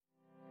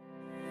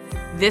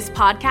This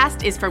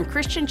podcast is from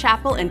Christian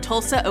Chapel in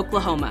Tulsa,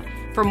 Oklahoma.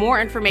 For more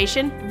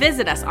information,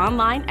 visit us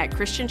online at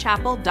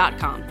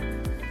christianchapel.com.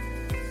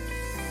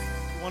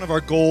 One of our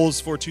goals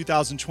for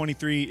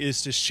 2023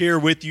 is to share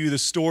with you the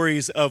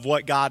stories of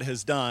what God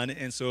has done.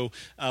 And so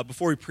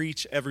before we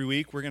preach every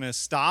week, we're going to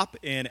stop.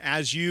 And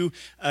as you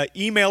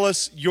email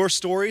us your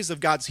stories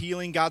of God's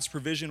healing, God's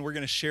provision, we're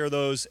going to share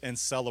those and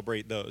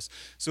celebrate those.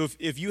 So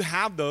if you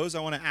have those, I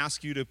want to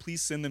ask you to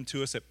please send them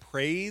to us at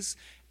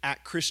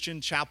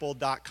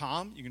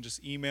praise@christianchapel.com. You can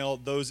just email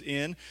those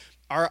in.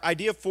 Our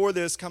idea for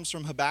this comes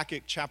from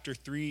Habakkuk chapter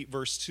 3,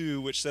 verse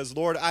 2, which says,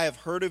 "Lord, I have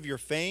heard of your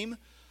fame.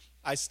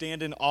 I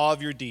stand in awe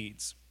of your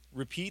deeds.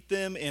 Repeat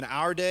them in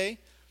our day,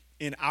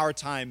 in our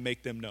time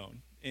make them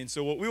known." And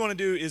so what we want to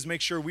do is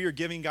make sure we are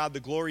giving God the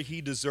glory he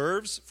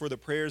deserves for the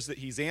prayers that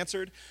he's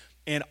answered,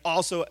 and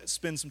also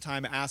spend some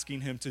time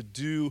asking him to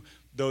do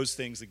those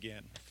things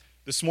again.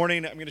 This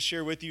morning, I'm going to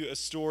share with you a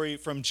story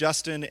from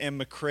Justin and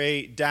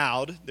McCrae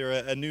Dowd. They're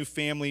a new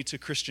family to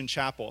Christian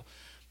Chapel.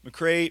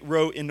 McCrae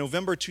wrote, "In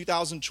November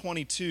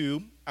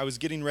 2022, I was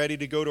getting ready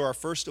to go to our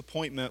first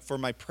appointment for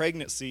my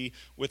pregnancy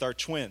with our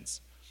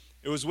twins.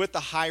 It was with the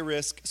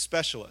high-risk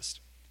specialist.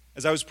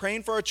 As I was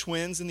praying for our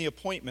twins in the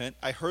appointment,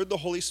 I heard the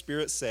Holy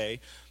Spirit say,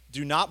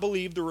 'Do not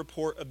believe the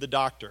report of the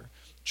doctor.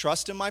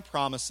 Trust in my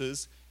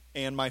promises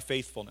and my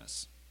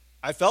faithfulness.'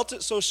 I felt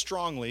it so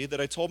strongly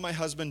that I told my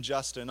husband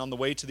Justin on the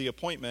way to the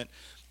appointment,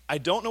 'I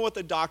don't know what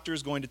the doctor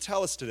is going to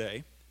tell us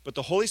today, but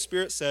the Holy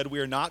Spirit said we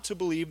are not to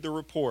believe the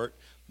report.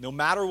 No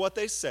matter what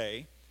they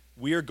say,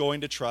 we are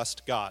going to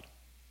trust God.'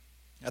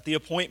 At the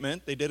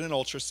appointment, they did an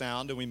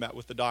ultrasound and we met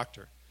with the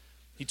doctor.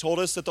 He told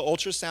us that the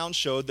ultrasound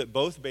showed that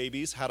both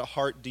babies had a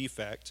heart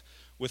defect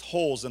with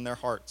holes in their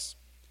hearts.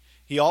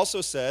 He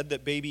also said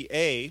that baby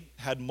A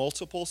had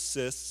multiple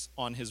cysts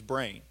on his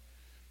brain.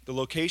 The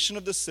location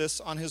of the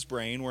cysts on his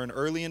brain were an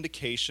early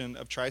indication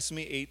of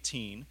trisomy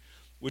 18,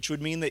 which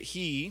would mean that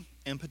he,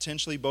 and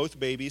potentially both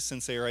babies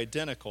since they are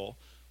identical,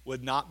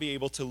 would not be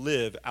able to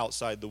live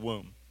outside the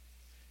womb.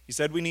 He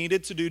said we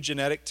needed to do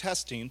genetic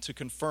testing to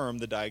confirm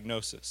the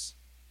diagnosis.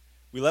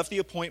 We left the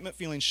appointment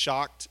feeling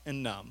shocked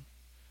and numb,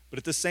 but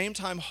at the same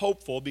time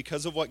hopeful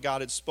because of what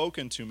God had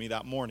spoken to me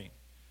that morning.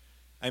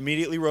 I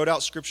immediately wrote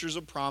out scriptures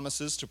of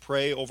promises to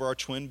pray over our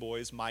twin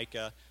boys,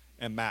 Micah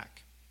and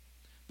Mac.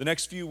 The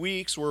next few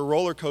weeks were a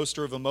roller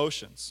coaster of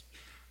emotions.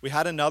 We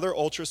had another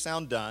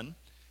ultrasound done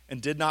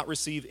and did not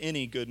receive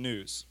any good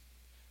news.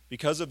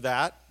 Because of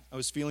that, I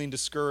was feeling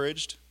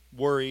discouraged,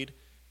 worried,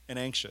 and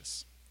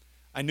anxious.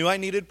 I knew I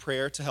needed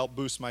prayer to help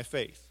boost my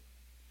faith.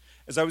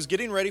 As I was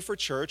getting ready for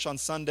church on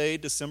Sunday,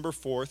 December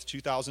 4th,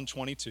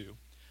 2022,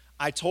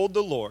 I told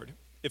the Lord,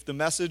 if the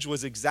message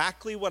was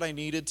exactly what I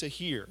needed to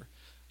hear,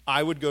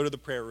 I would go to the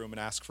prayer room and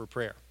ask for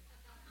prayer.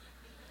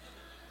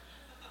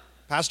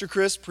 Pastor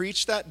Chris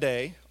preached that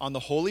day on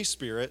the Holy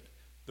Spirit,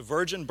 the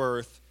virgin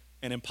birth,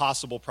 and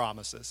impossible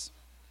promises.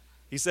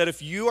 He said,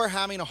 if you are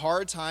having a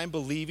hard time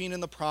believing in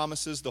the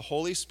promises the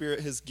Holy Spirit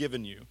has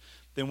given you,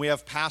 then we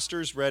have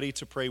pastors ready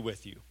to pray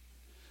with you.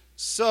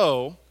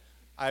 So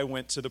I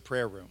went to the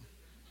prayer room.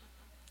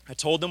 I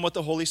told them what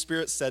the Holy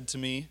Spirit said to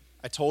me.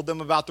 I told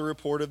them about the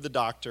report of the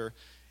doctor,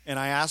 and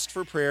I asked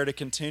for prayer to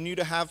continue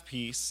to have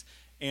peace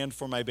and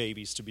for my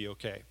babies to be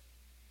okay.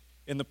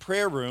 In the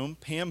prayer room,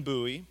 Pam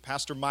Bowie,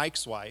 Pastor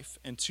Mike's wife,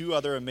 and two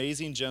other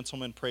amazing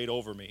gentlemen prayed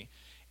over me,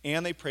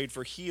 and they prayed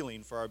for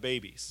healing for our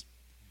babies.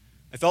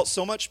 I felt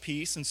so much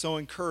peace and so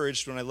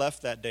encouraged when I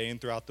left that day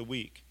and throughout the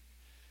week.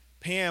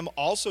 Pam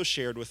also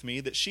shared with me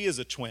that she is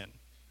a twin,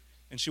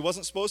 and she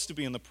wasn't supposed to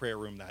be in the prayer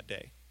room that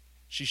day.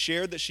 She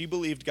shared that she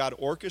believed God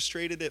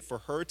orchestrated it for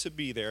her to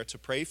be there to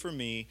pray for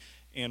me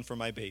and for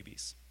my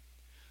babies.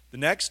 The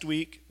next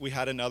week, we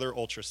had another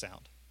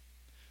ultrasound.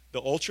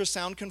 The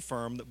ultrasound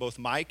confirmed that both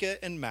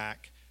Micah and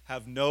Mac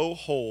have no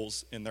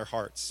holes in their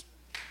hearts.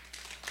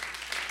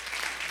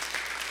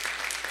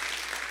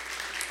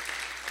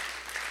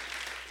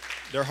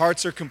 Their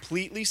hearts are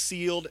completely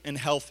sealed and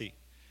healthy,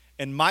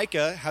 and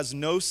Micah has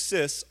no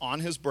cysts on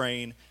his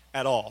brain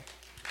at all.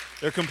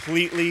 They're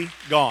completely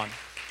gone.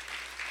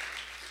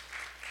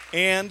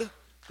 And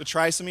the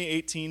trisomy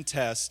 18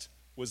 test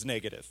was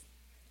negative.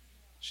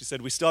 She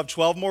said, we still have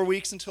 12 more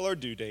weeks until our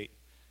due date,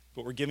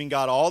 but we're giving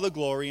God all the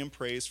glory and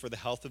praise for the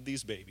health of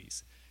these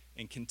babies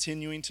and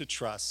continuing to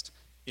trust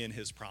in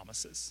his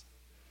promises.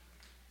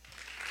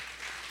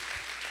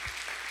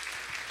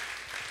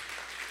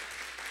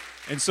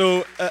 And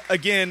so,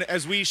 again,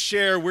 as we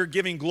share, we're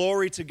giving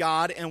glory to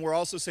God, and we're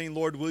also saying,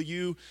 Lord, will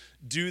you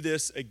do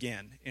this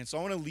again? And so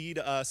I want to lead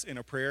us in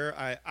a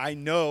prayer. I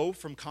know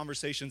from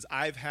conversations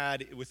I've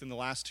had within the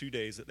last 2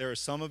 days that there are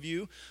some of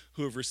you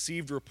who have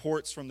received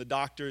reports from the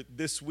doctor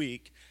this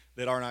week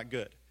that are not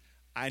good.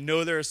 I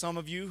know there are some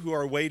of you who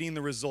are waiting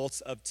the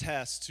results of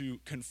tests to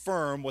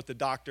confirm what the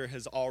doctor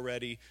has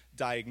already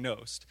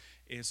diagnosed.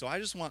 And so I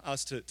just want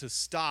us to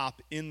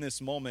stop in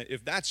this moment.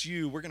 If that's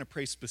you, we're going to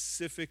pray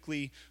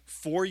specifically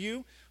for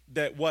you,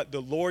 that what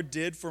the Lord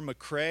did for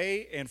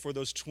McCrae and for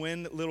those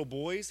twin little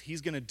boys,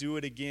 he's going to do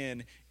it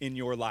again in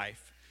your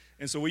life.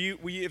 And so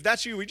if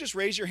that's you, we just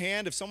raise your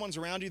hand. If someone's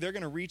around you, they're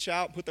going to reach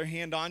out, put their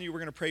hand on you. We're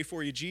going to pray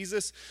for you.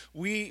 Jesus,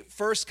 we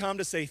first come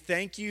to say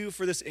thank you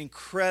for this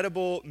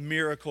incredible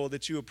miracle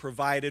that you have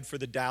provided for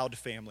the Dowd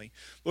family.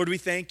 Lord, we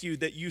thank you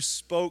that you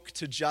spoke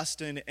to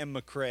Justin and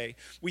McCrae.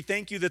 We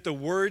thank you that the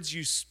words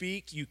you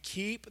speak, you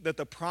keep, that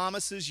the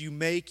promises you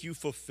make, you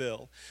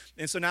fulfill.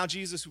 And so now,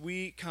 Jesus,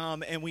 we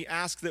come and we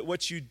ask that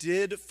what you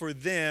did for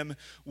them,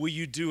 will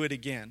you do it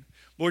again?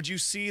 Lord, you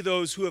see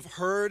those who have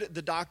heard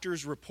the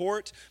doctor's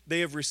report. They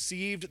have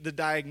received the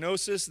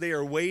diagnosis. They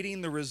are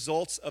waiting the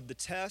results of the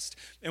test.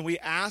 And we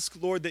ask,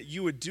 Lord, that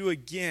you would do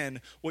again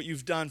what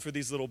you've done for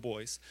these little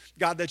boys.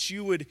 God, that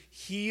you would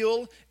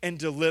heal and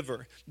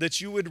deliver,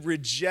 that you would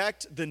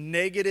reject the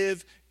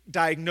negative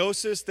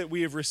diagnosis that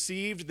we have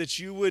received, that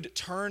you would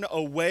turn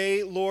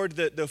away, Lord,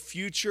 the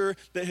future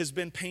that has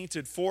been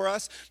painted for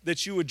us,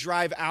 that you would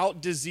drive out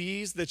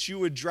disease, that you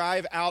would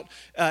drive out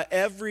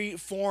every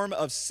form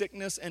of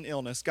sickness and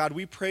illness. God,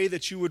 we pray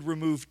that you would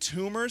remove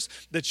tumors,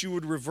 that you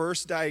would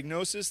reverse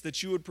diagnosis,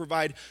 that you would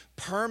provide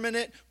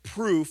permanent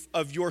proof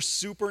of your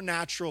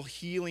supernatural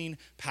healing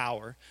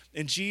power.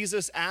 And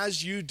Jesus,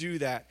 as you do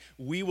that,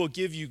 we will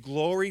give you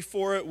glory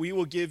for it. We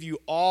will give you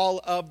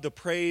all of the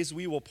praise.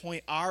 We will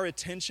point our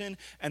attention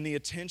and the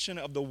attention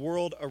of the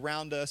world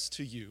around us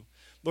to you.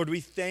 Lord, we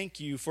thank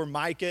you for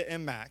Micah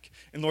and Mac.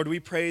 And Lord, we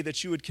pray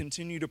that you would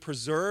continue to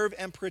preserve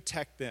and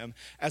protect them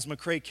as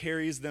McCrae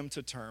carries them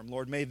to term.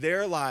 Lord, may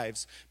their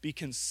lives be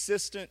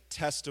consistent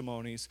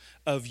testimonies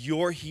of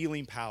your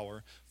healing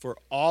power for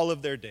all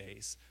of their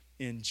days.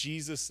 In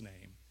Jesus'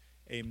 name,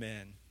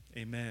 amen.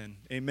 Amen.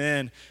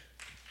 Amen.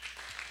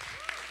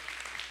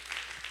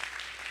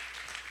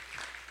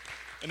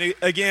 And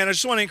again, I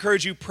just want to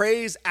encourage you,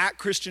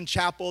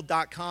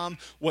 praise@christianchapel.com.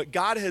 What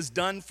God has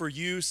done for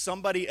you,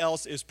 somebody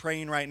else is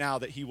praying right now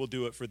that he will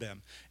do it for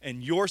them.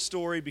 And your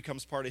story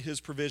becomes part of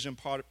his provision,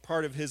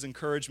 part of his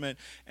encouragement.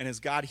 And as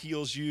God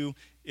heals you,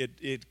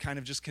 it kind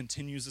of just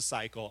continues the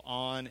cycle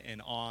on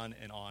and on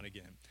and on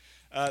again.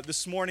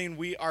 This morning,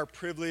 we are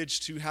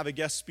privileged to have a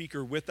guest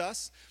speaker with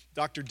us.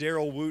 Dr.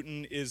 Daryl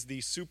Wooten is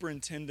the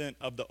superintendent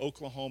of the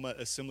Oklahoma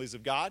Assemblies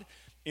of God.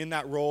 In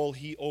that role,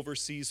 he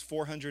oversees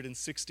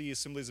 460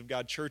 Assemblies of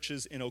God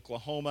churches in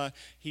Oklahoma.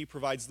 He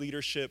provides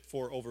leadership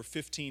for over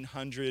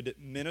 1,500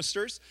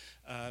 ministers.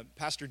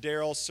 Pastor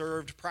Daryl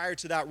served prior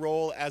to that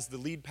role as the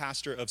lead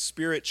pastor of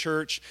Spirit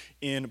Church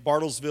in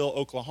Bartlesville,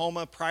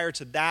 Oklahoma. Prior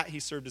to that,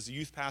 he served as a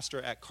youth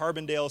pastor at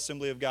Carbondale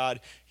Assembly of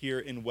God here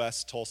in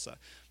West Tulsa.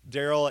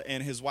 Daryl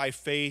and his wife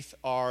Faith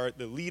are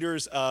the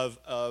leaders of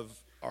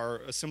our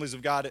Assemblies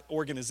of God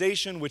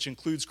organization, which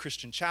includes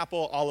Christian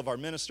Chapel, all of our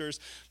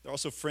ministers. They're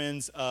also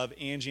friends of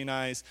Angie and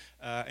I's.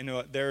 I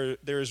know there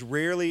is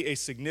rarely a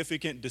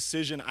significant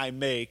decision I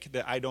make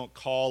that I don't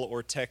call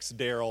or text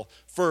Daryl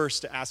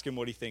first to ask him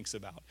what he thinks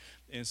about.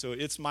 And so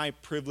it's my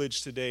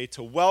privilege today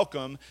to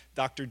welcome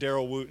Dr.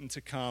 Daryl Wooten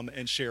to come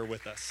and share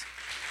with us.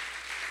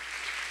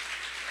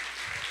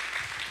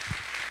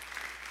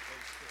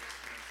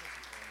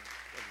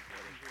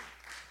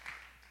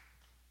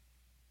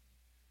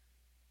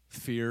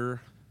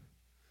 Fear,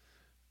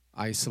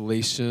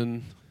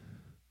 isolation,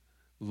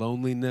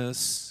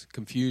 loneliness,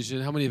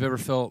 confusion. How many have ever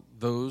felt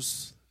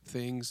those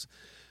things?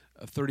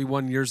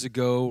 31 years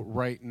ago,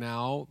 right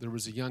now, there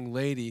was a young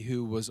lady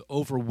who was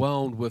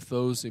overwhelmed with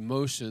those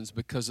emotions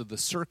because of the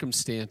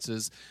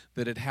circumstances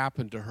that had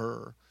happened to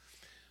her.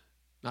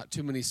 Not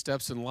too many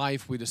steps in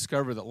life, we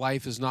discover that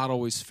life is not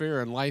always fair,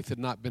 and life had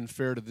not been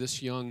fair to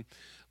this young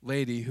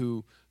lady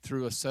who,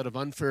 through a set of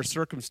unfair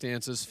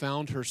circumstances,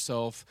 found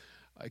herself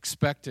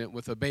expectant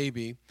with a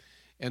baby,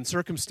 and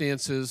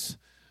circumstances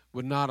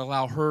would not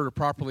allow her to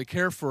properly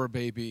care for a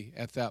baby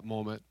at that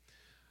moment.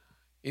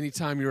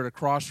 Anytime you're at a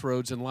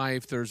crossroads in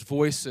life, there's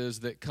voices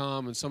that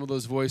come, and some of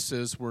those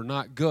voices were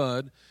not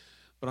good,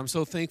 but I'm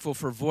so thankful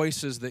for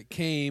voices that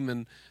came,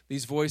 and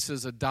these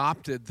voices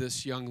adopted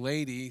this young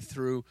lady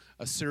through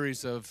a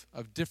series of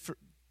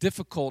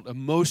difficult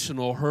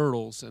emotional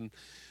hurdles. And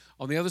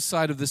on the other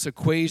side of this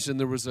equation,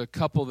 there was a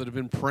couple that had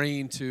been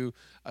praying to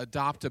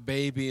adopt a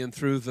baby, and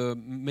through the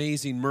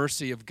amazing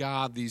mercy of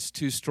God, these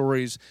two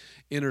stories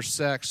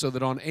intersect, so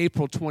that on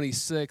April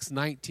 26,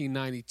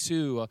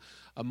 1992,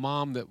 a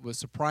mom that was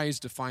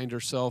surprised to find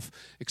herself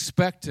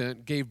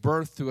expectant gave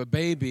birth to a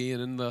baby,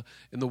 and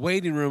in the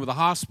waiting room of the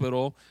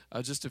hospital,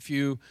 just a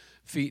few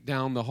feet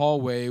down the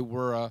hallway,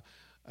 were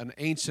an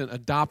ancient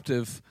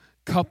adoptive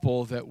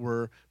couple that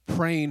were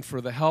praying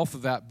for the health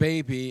of that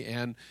baby.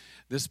 And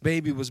this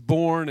baby was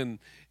born,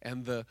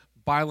 and the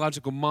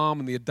biological mom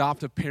and the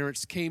adoptive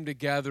parents came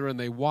together, and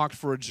they walked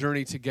for a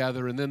journey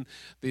together. And then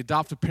the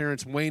adoptive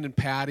parents, Wayne and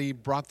Patty,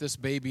 brought this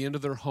baby into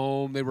their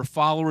home. They were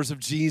followers of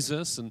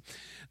Jesus, and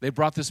they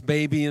brought this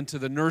baby into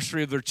the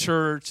nursery of their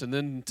church, and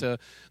then to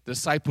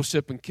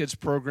discipleship and kids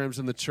programs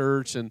in the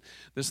church. And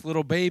this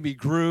little baby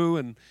grew,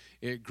 and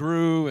it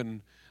grew,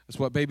 and that's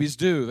what babies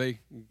do. They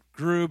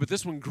grew, but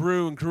this one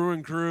grew and grew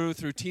and grew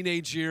through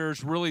teenage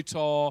years, really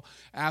tall,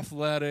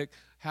 athletic,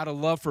 had a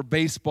love for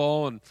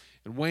baseball, and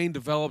And Wayne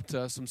developed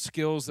some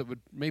skills that would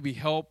maybe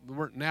help,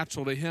 weren't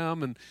natural to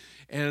him.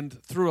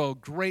 And through a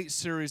great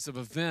series of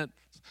events,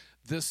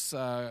 this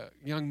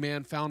young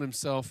man found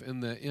himself in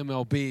the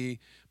MLB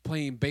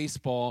playing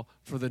baseball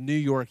for the New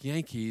York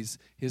Yankees.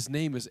 His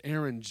name is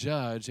Aaron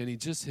Judge, and he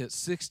just hit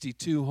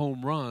 62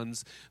 home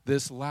runs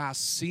this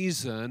last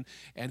season,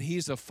 and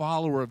he's a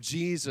follower of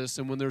Jesus.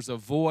 And when there's a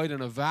void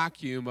and a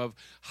vacuum of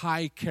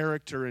high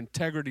character,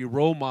 integrity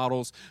role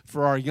models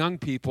for our young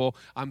people,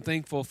 I'm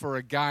thankful for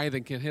a guy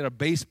that can hit a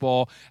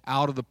baseball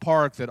out of the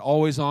park that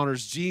always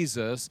honors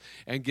Jesus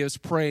and gives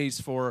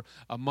praise for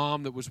a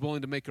mom that was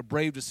willing to make a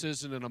brave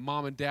decision and a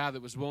mom and dad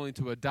that was willing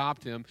to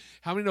adopt him.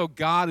 How many know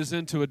God is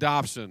into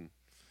adoption?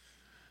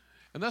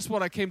 And that's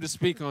what I came to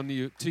speak to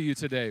you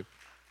today.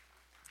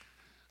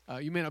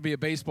 You may not be a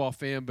baseball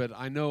fan, but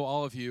I know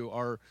all of you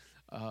are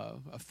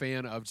a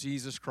fan of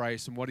Jesus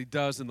Christ and what he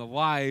does in the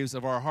lives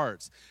of our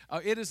hearts.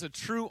 It is a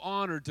true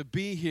honor to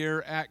be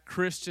here at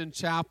Christian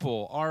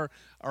Chapel.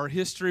 Our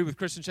history with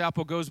Christian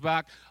Chapel goes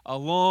back a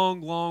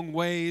long, long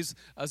ways.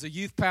 As a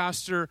youth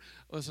pastor,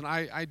 listen,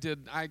 I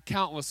had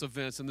countless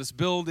events in this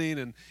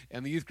building,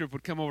 and the youth group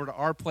would come over to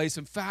our place.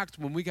 In fact,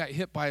 when we got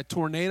hit by a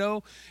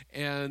tornado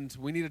and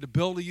we needed to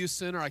build a youth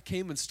center, I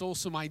came and stole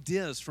some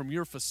ideas from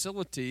your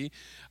facility.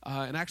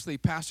 And actually,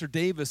 Pastor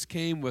Davis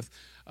came with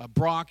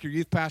Brock, your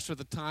youth pastor at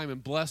the time,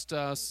 and blessed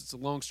us. It's a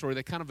long story.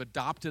 They kind of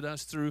adopted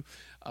us through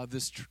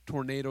this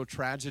tornado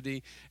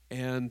tragedy.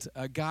 And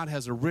God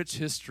has a rich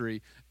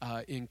history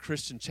in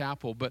Christian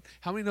Chapel. But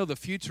how many know the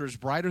future is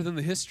brighter than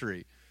the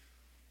history?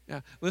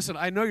 Yeah, listen,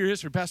 I know your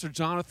history, Pastor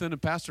Jonathan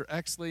and Pastor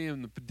Exley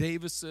and the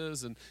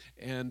Davises,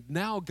 and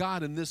now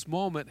God in this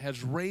moment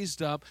has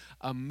raised up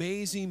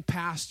amazing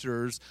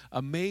pastors,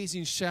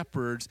 amazing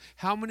shepherds.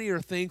 How many are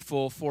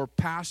thankful for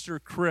Pastor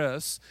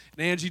Chris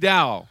and Angie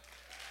Dow?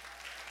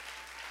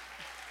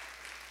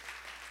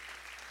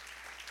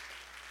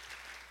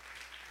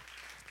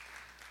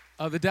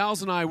 The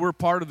Dows and I, we're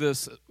part of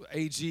this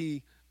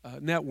AG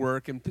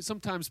network, and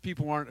sometimes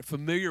people aren't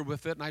familiar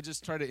with it, and I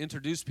just try to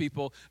introduce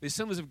people. The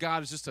Assemblies of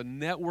God is just a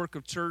network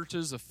of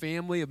churches, a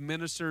family of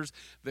ministers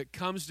that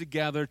comes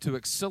together to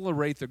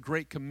accelerate the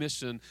Great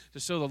Commission to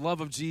show the love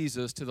of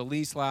Jesus to the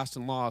least, last,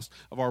 and lost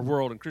of our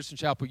world. In Christian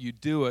Chapel, you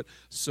do it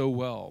so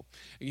well.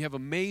 And you have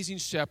amazing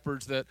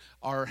shepherds that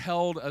are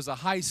held as a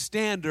high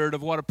standard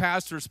of what a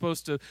pastor is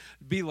supposed to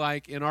be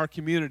like in our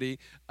community.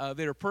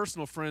 They are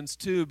personal friends,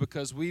 too,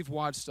 because we've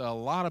watched a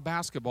lot of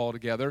basketball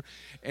together,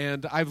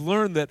 and I've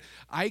learned that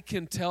I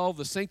can tell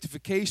the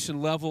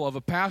sanctification level of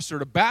a pastor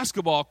at a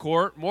basketball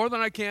court more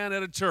than I can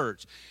at a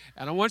church.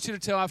 And I want you to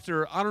tell,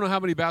 after I don't know how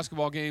many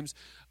basketball games,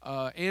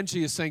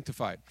 Angie is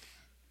sanctified.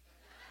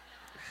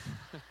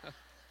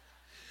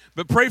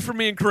 But pray for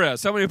me and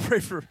Chris. How many pray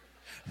for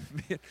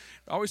me?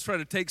 I always try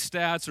to take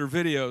stats or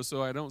videos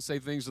so I don't say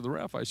things to the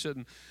ref I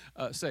shouldn't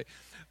say.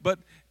 But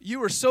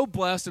you are so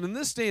blessed, and in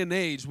this day and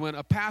age, when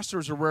a pastor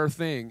is a rare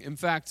thing, in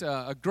fact,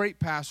 a great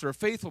pastor, a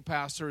faithful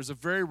pastor is a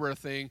very rare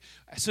thing.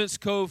 Since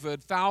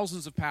COVID,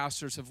 thousands of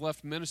pastors have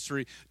left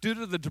ministry due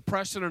to the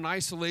depression and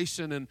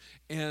isolation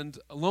and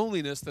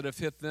loneliness that have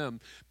hit them.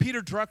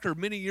 Peter Drucker,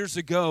 many years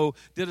ago,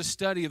 did a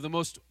study of the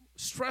most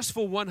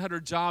stressful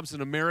 100 jobs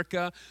in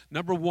America.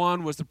 Number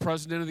 1 was the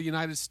President of the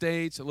United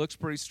States. It looks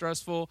pretty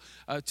stressful.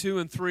 2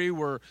 and 3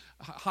 were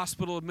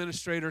hospital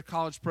administrator,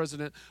 college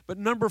president. But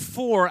number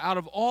 4, out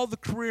of all the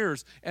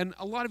careers, and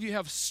a lot of you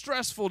have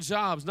stressful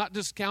jobs, not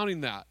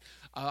discounting that.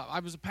 I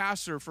was a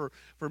pastor for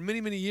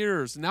many, many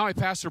years. Now I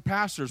pastor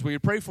pastors. Will you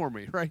pray for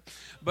me, right?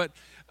 But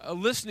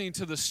listening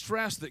to the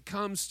stress that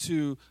comes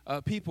to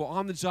people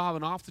on the job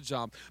and off the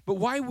job. But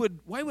why would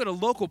a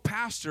local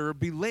pastor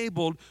be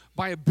labeled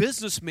by a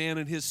businessman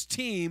and his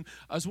team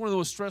as one of the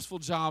most stressful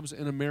jobs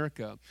in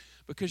America?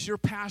 Because your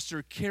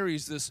pastor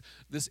carries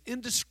this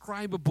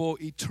indescribable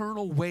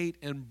eternal weight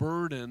and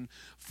burden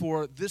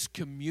for this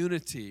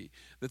community,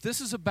 that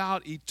this is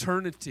about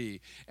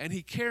eternity. And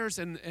he cares,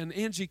 and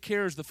Angie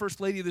cares, the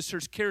first lady of this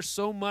church cares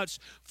so much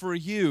for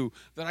you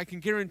that I can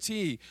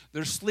guarantee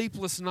there's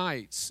sleepless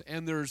nights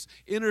and there's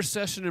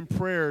intercession and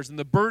prayers, and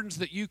the burdens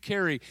that you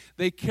carry,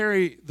 they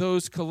carry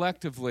those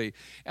collectively.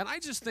 And I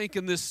just think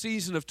in this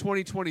season of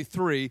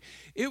 2023,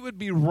 it would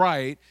be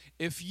right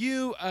if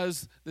you,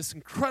 as this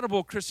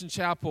incredible Christian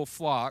Chapel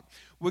flock,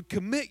 would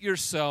commit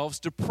yourselves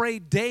to pray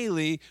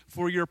daily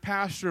for your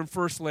pastor and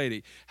first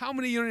lady. How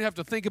many of you don't even have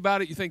to think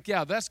about it? You think,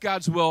 yeah, that's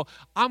God's will.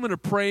 I'm going to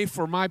pray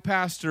for my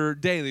pastor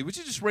daily. Would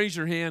you just raise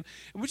your hand?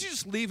 And would you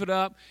just leave it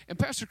up? And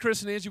Pastor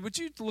Chris and Angie, would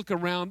you look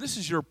around? This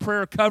is your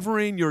prayer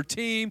covering, your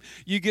team.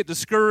 You get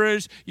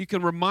discouraged. You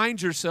can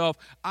remind yourself,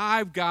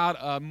 I've got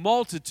a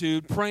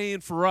multitude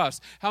praying for us.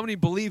 How many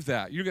believe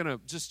that? You're going to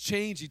just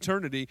change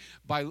eternity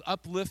by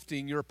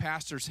uplifting your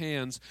pastor's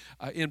hands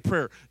in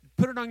prayer.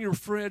 Put it on your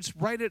fridge,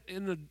 write it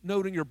in a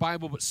note in your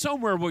Bible, but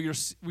somewhere where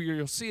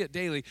you'll see it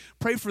daily.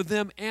 Pray for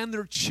them and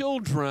their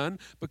children,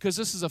 because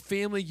this is a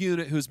family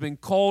unit who's been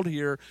called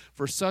here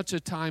for such a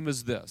time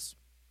as this.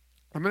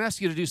 I'm going to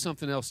ask you to do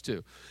something else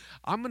too.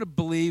 I'm going to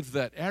believe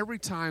that every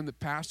time that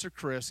Pastor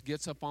Chris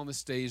gets up on the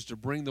stage to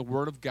bring the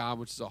Word of God,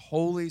 which is a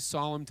holy,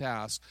 solemn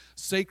task,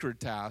 sacred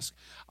task,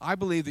 I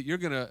believe that you're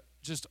going to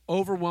just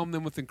overwhelm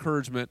them with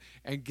encouragement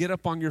and get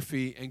up on your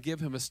feet and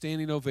give him a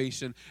standing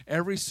ovation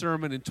every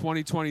sermon in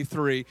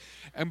 2023.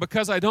 And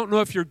because I don't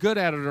know if you're good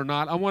at it or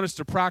not, I want us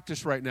to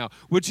practice right now.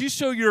 Would you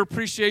show your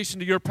appreciation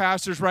to your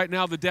pastors right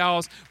now, the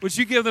Dallas? Would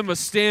you give them a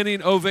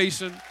standing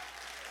ovation?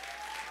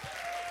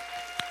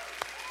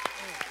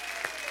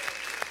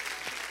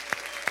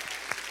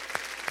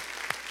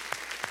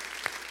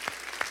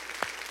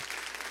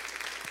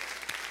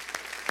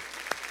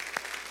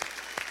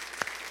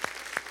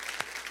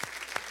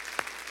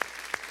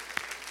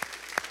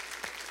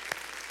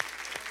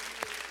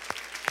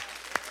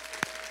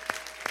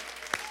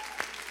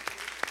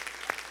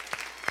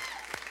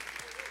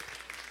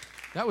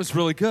 That was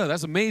really good.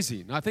 That's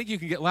amazing. I think you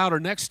can get louder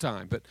next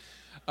time. But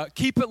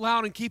keep it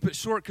loud and keep it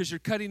short because you're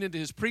cutting into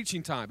his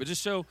preaching time. But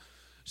just show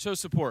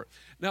support.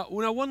 Now,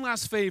 one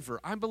last favor.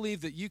 I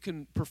believe that you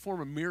can perform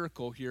a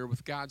miracle here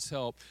with God's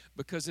help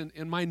because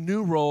in my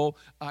new role,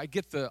 I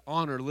get the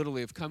honor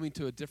literally of coming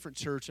to a different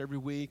church every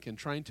week and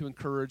trying to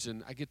encourage,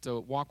 and I get to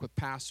walk with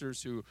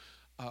pastors who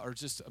are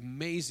just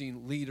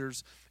amazing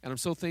leaders, and I'm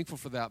so thankful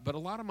for that. But a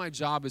lot of my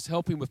job is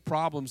helping with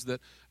problems that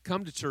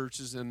come to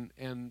churches,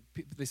 and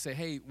they say,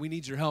 hey, we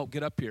need your help,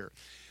 get up here.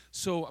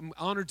 So I'm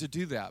honored to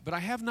do that. But I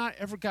have not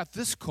ever got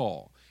this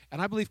call,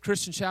 and I believe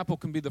Christian Chapel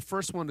can be the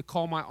first one to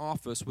call my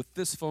office with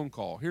this phone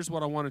call. Here's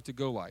what I want it to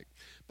go like.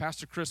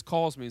 Pastor Chris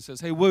calls me and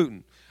says, hey,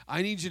 Wooten,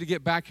 I need you to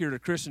get back here to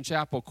Christian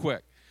Chapel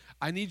quick.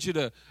 I need you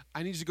to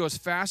go as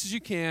fast as you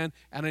can,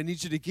 and I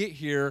need you to get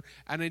here,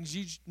 and I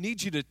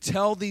need you to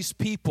tell these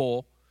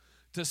people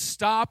to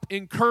stop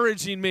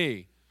encouraging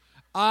me.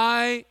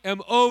 I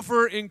am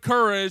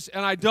over-encouraged,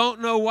 and I don't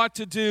know what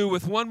to do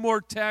with one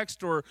more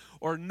text or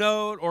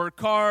note or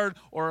card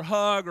or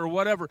hug or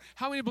whatever.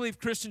 How many believe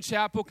Christian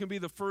Chapel can be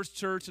the first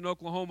church in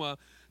Oklahoma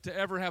to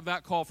ever have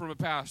that call from a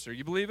pastor?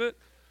 You believe it?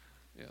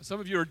 Yeah, some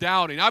of you are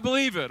doubting. I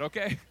believe it,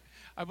 okay?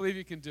 I believe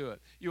you can do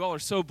it. You all are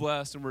so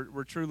blessed, and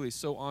we're truly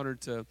so honored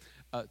to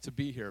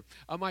be here.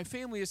 My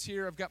family is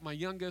here. I've got my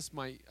youngest,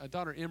 my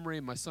daughter Emery,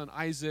 my son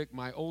Isaac,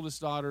 my oldest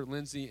daughter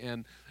Lindsay,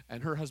 and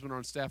her husband are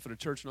on staff at a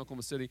church in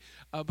Oklahoma City.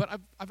 But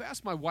I've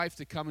asked my wife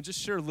to come and just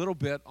share a little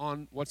bit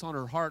on what's on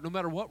her heart. No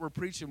matter what we're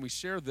preaching, we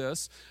share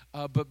this.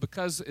 But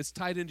because it's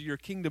tied into your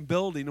kingdom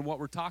building and what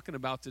we're talking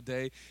about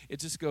today, it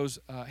just goes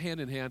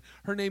hand in hand.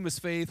 Her name is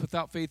Faith.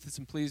 Without Faith,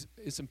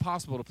 it's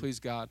impossible to please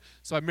God.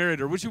 So I married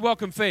her. Would you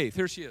welcome Faith?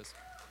 Here she is.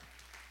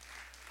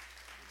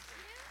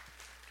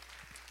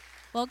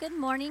 Well, good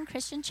morning,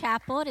 Christian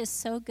Chapel. It is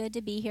so good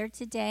to be here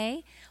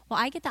today. Well,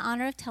 I get the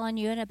honor of telling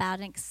you about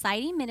an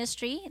exciting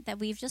ministry that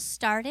we've just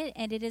started,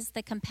 and it is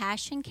the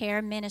Compassion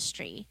Care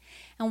Ministry.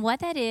 And what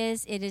that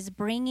is, it is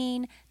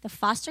bringing the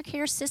foster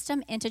care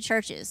system into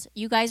churches.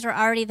 You guys are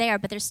already there,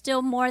 but there's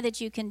still more that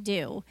you can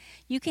do.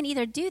 You can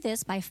either do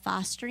this by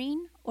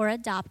fostering or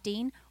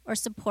adopting or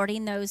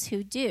supporting those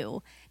who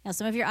do. Now,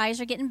 some of your eyes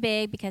are getting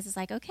big because it's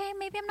like, okay,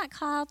 maybe I'm not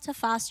called to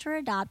foster or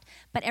adopt,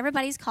 but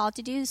everybody's called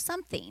to do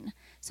something.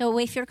 So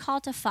if you're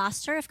called to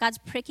foster, if God's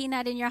pricking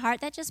that in your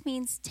heart, that just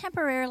means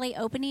temporarily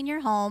opening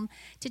your home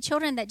to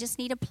children that just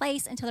need a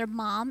place until their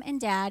mom and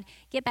dad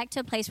get back to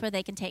a place where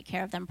they can take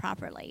care of them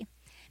properly.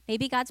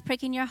 Maybe God's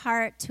pricking your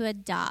heart to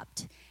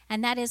adopt,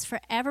 and that is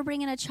forever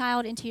bringing a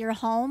child into your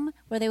home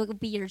where they will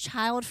be your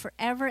child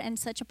forever and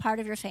such a part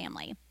of your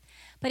family.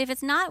 But if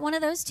it's not one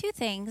of those two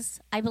things,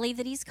 I believe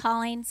that he's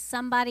calling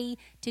somebody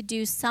to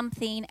do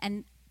something,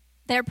 and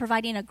they're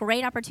providing a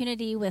great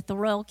opportunity with the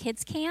Royal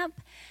Kids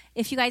Camp.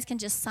 If you guys can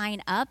just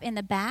sign up in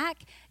the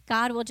back,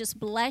 God will just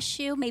bless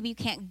you. Maybe you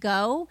can't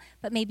go,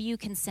 but maybe you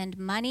can send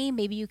money.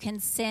 Maybe you can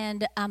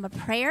send a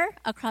prayer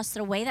across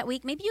the way that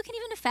week. Maybe you can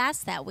even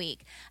fast that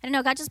week. I don't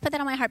know. God just put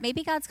that on my heart.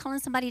 Maybe God's calling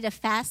somebody to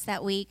fast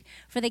that week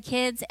for the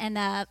kids and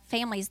the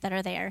families that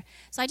are there.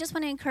 So I just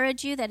want to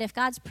encourage you that if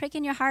God's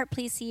pricking your heart,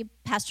 please see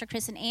Pastor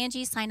Chris and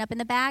Angie, sign up in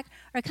the back,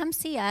 or come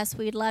see us.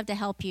 We would love to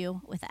help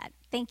you with that.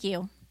 Thank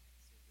you.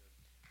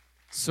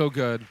 So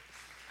good.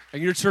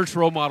 And your church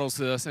role models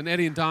this. And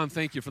Eddie and Don,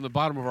 thank you from the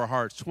bottom of our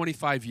hearts.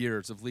 25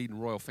 years of leading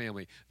Royal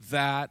Family.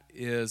 That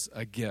is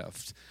a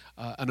gift,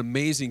 an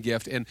amazing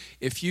gift. And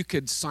if you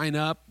could sign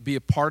up, be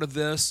a part of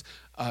this,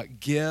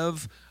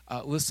 give.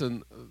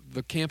 Listen,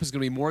 the camp is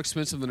going to be more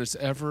expensive than it's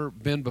ever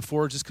been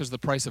before just because of the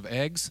price of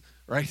eggs,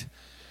 right?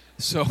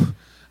 So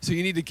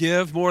you need to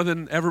give more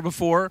than ever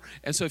before.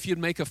 And so if you'd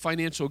make a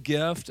financial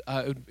gift,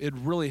 it'd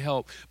really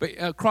help.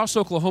 But across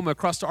Oklahoma,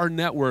 across our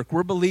network,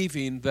 we're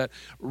believing that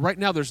right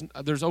now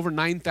there's over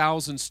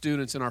 9,000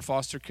 students in our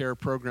foster care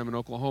program in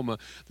Oklahoma.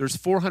 There's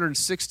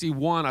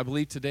 461, I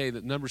believe today,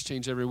 that numbers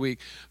change every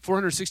week,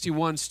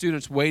 461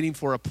 students waiting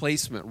for a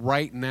placement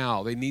right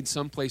now. They need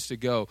some place to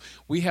go.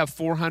 We have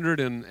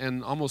 400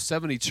 and almost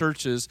 70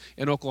 churches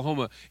in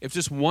Oklahoma. If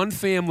just one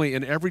family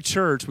in every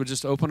church would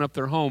just open up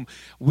their home,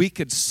 we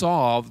could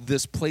solve solve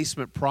this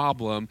placement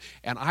problem.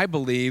 And I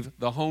believe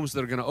the homes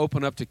that are going to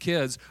open up to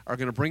kids are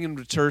going to bring them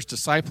to church,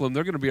 disciple them.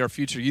 They're going to be our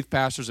future youth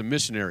pastors and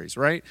missionaries,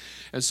 right?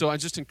 And so I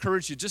just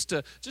encourage you just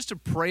to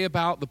pray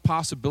about the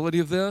possibility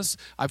of this.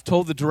 I've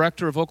told the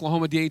director of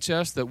Oklahoma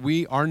DHS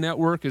that our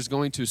network is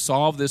going to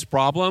solve this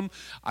problem.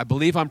 I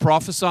believe I'm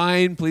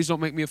prophesying. Please don't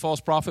make me a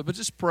false prophet, but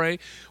just pray.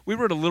 We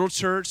were at a little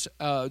church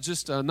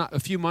not a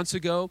few months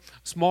ago,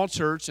 small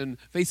church, and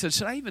Faith said,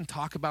 should I even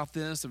talk about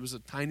this? It was a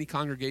tiny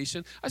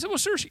congregation. I said, well,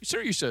 sure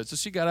you should. So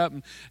she got up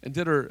and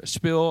did her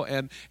spiel,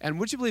 and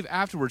would you believe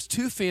afterwards,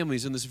 2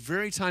 families in this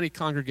very tiny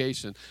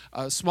congregation,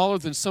 smaller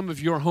than some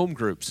of your home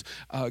groups,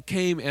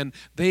 came, and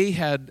they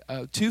had,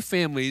 2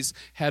 families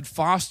had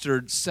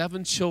fostered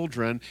 7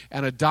 children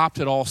and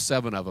adopted all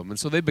 7 of them. And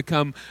so they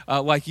become,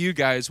 like you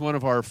guys, one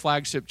of our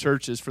flagship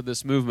churches for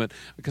this movement,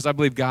 because I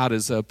believe God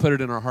has put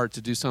it in our heart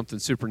to do something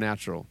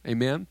supernatural.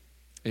 Amen?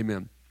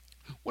 Amen.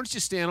 Why don't you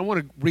stand? I want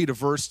to read a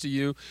verse to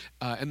you,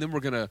 and then we're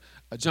going to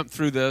jump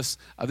through this.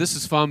 This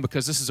is fun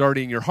because this is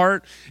already in your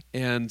heart,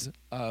 and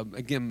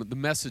again, the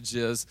message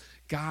is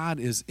God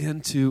is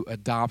into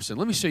adoption.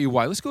 Let me show you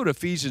why. Let's go to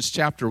Ephesians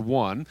chapter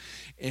 1,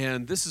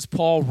 and this is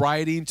Paul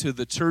writing to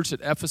the church at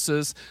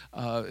Ephesus.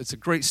 It's a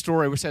great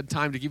story. I wish I had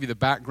time to give you the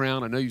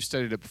background. I know you've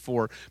studied it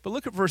before, but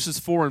look at verses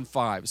 4 and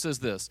 5. It says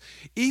this,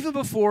 even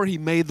before he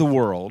made the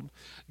world,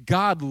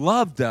 God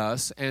loved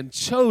us and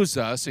chose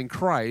us in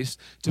Christ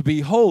to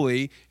be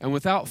holy and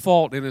without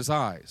fault in his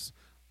eyes.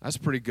 That's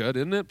pretty good,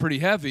 isn't it? Pretty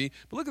heavy.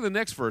 But look at the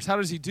next verse. How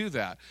does he do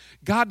that?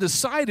 God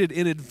decided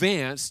in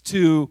advance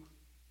to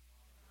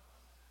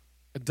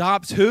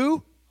adopt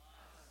who?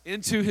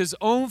 Into his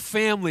own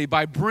family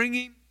by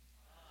bringing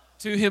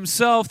to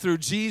himself through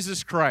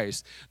Jesus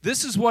Christ.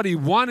 This is what he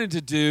wanted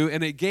to do,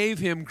 and it gave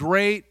him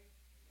great.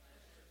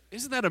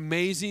 Isn't that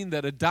amazing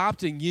that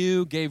adopting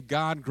you gave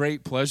God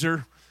great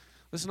pleasure?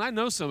 Listen, I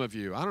know some of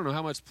you. I don't know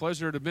how much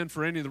pleasure it would have been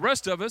for any of the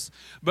rest of us,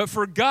 but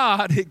for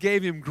God, it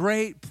gave him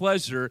great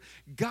pleasure.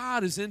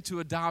 God is into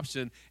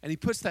adoption, and he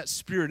puts that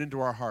spirit into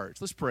our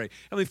hearts. Let's pray.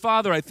 Heavenly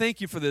Father, I thank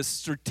you for this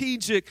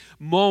strategic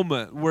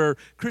moment where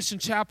Christian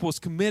Chapel is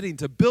committing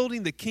to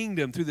building the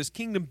kingdom through this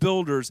Kingdom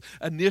Builders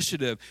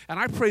initiative, and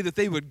I pray that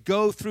they would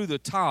go through the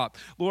top,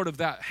 Lord, of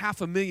that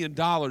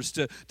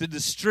 $500,000 to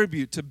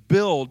distribute, to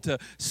build, to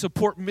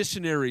support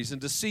missionaries,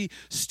 and to see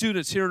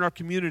students here in our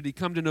community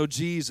come to know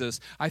Jesus.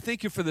 I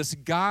thank you for this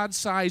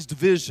God-sized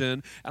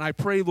vision, and I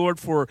pray, Lord,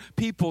 for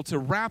people to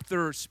wrap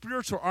their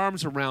spiritual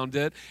arms around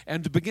it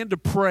and to begin to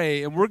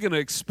pray, and we're going to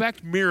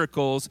expect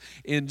miracles.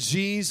 In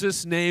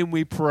Jesus' name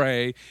we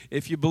pray.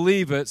 If you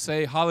believe it,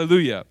 say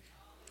hallelujah.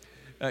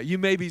 You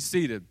may be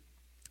seated.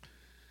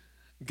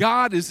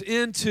 God is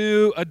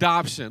into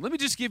adoption. Let me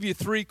just give you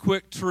 3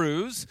 quick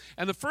truths,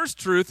 and the first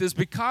truth is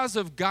because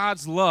of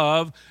God's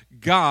love,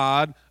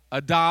 God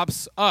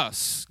adopts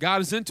us.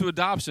 God is into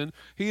adoption.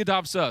 He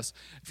adopts us.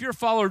 If you're a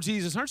follower of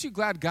Jesus, aren't you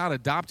glad God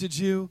adopted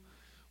you?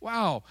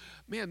 Wow.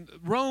 Man,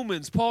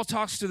 Romans, Paul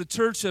talks to the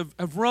church of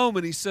Rome,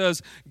 and he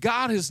says,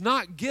 God has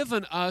not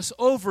given us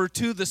over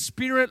to the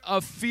spirit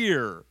of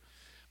fear.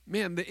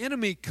 Man, the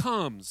enemy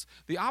comes.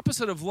 The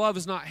opposite of love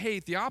is not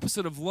hate. The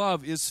opposite of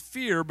love is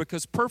fear,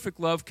 because perfect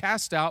love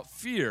casts out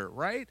fear,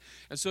 right?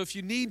 And so if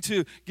you need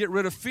to get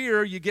rid of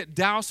fear, you get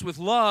doused with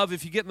love.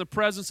 If you get in the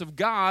presence of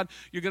God,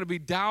 you're going to be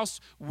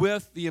doused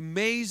with the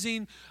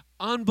amazing,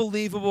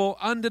 unbelievable,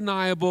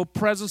 undeniable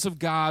presence of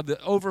God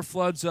that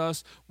overfloods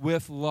us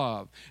with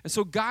love. And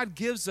so God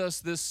gives us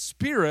this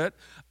spirit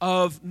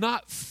of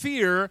not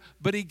fear,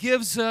 but he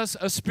gives us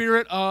a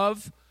spirit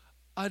of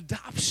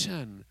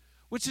adoption.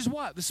 Which is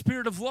what? The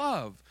spirit of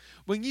love.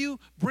 When you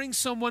bring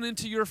someone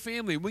into your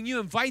family, when you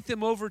invite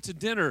them over to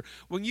dinner,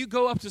 when you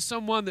go up to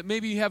someone that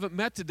maybe you haven't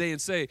met today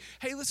and say,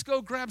 hey, let's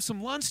go grab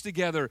some lunch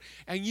together,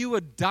 and you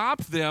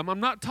adopt them. I'm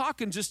not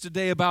talking just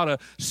today about a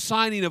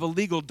signing of a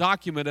legal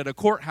document at a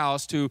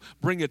courthouse to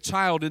bring a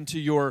child into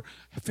your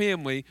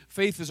family.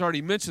 Faith has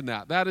already mentioned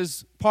that. That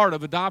is part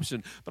of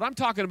adoption. But I'm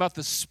talking about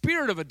the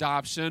spirit of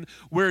adoption,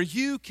 where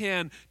you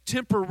can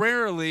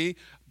temporarily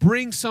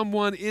bring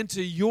someone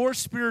into your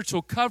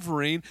spiritual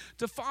covering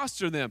to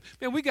foster them.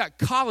 Man, we got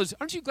college.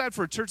 Aren't you glad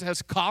for a church that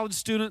has college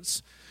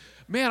students?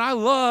 Man, I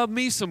love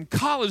me some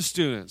college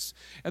students.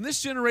 And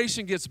this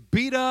generation gets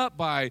beat up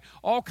by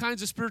all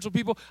kinds of spiritual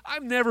people.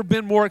 I've never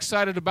been more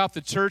excited about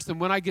the church than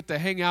when I get to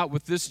hang out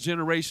with this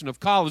generation of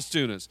college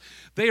students.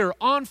 They are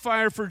on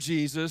fire for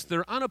Jesus.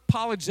 They're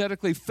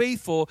unapologetically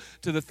faithful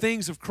to the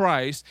things of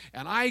Christ.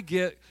 And I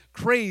get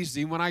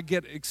crazy when I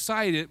get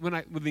excited,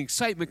 when the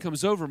excitement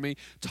comes over me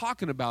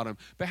talking about them.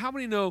 But how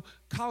many know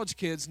college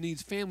kids need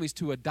families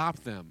to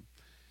adopt them?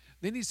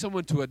 They need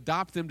someone to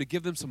adopt them, to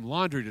give them some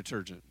laundry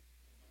detergent.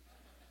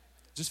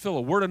 Just feel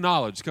a word of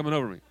knowledge coming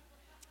over me.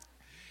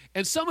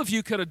 And some of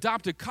you could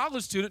adopt a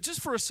college student just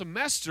for a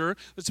semester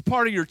that's a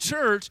part of your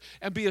church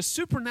and be a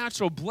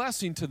supernatural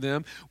blessing to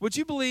them. Would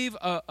you believe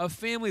a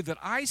family that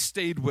I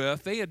stayed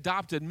with, they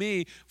adopted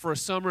me for a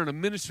summer and a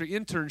ministry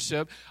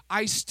internship.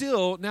 I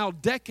still, now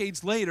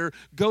decades later,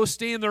 go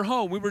stay in their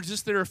home. We were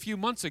just there a few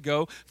months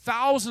ago,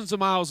 thousands of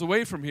miles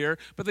away from here,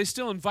 but they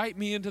still invite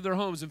me into their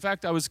homes. In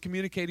fact, I was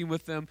communicating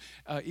with them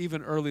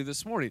even early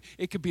this morning.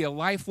 It could be a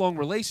lifelong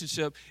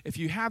relationship if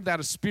you have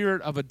that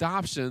spirit of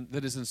adoption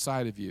that is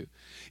inside of you.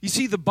 You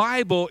see, the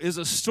Bible is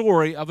a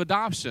story of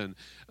adoption.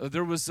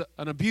 There was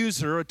an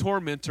abuser, a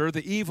tormentor,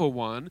 the evil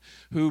one,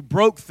 who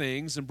broke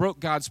things and broke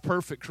God's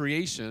perfect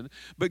creation.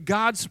 But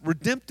God's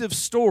redemptive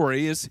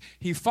story is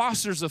he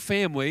fosters a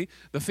family,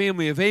 the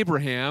family of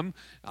Abraham,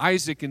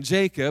 Isaac, and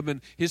Jacob.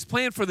 And his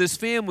plan for this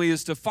family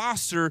is to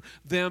foster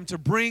them to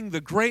bring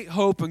the great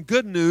hope and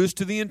good news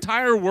to the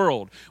entire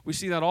world. We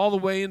see that all the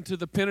way into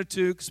the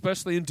Pentateuch,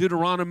 especially in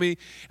Deuteronomy.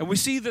 And we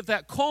see that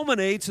that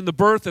culminates in the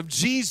birth of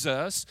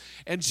Jesus.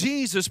 And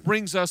Jesus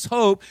brings us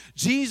hope.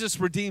 Jesus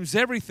redeems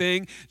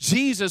everything.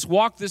 Jesus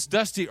walked this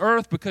dusty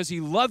earth because he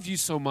loved you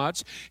so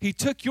much. He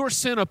took your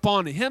sin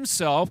upon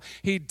himself.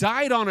 He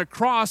died on a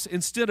cross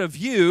instead of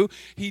you.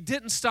 He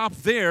didn't stop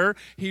there.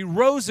 He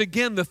rose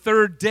again the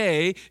third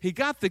day. He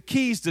got the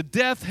keys to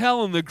death,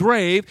 hell, and the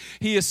grave.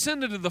 He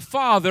ascended to the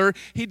Father.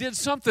 He did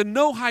something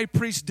no high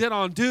priest did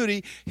on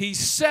duty. He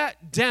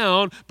sat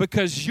down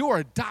because your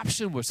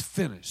adoption was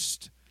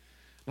finished.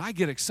 And I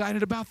get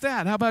excited about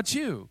that. How about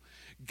you?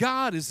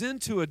 God is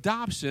into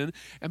adoption,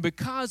 and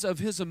because of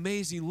his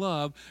amazing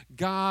love,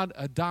 God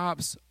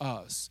adopts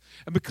us.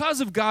 And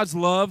because of God's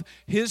love,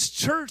 his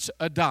church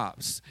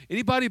adopts.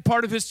 Anybody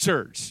part of his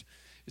church?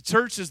 The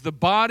church is the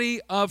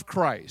body of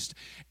Christ.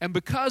 And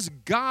because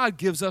God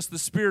gives us the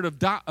spirit of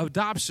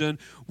adoption,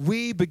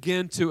 we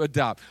begin to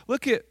adopt.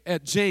 Look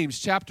at James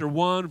chapter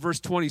 1, verse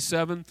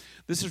 27.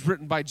 This is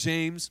written by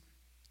James.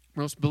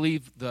 Most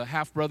believe the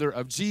half-brother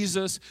of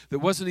Jesus that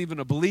wasn't even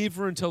a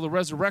believer until the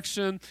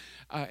resurrection,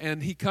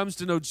 and he comes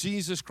to know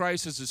Jesus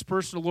Christ as his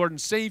personal Lord and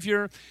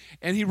Savior,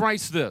 and he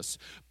writes this: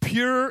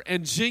 pure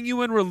and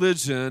genuine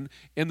religion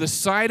in the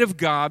sight of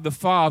God the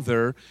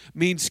Father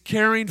means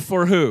caring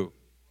for who?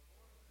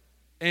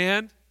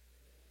 And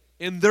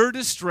in their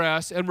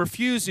distress and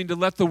refusing to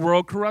let the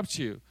world corrupt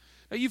you.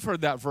 Now, you've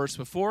heard that verse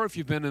before if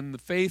you've been in the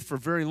faith for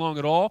very long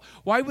at all.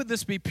 Why would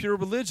this be pure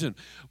religion?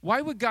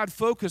 Why would God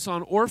focus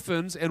on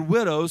orphans and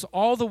widows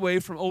all the way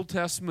from Old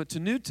Testament to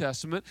New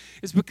Testament?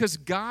 It's because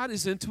God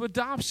is into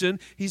adoption.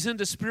 He's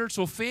into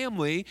spiritual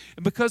family.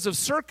 And because of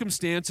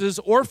circumstances,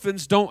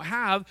 orphans don't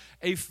have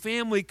a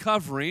family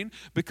covering.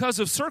 Because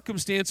of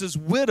circumstances,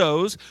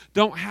 widows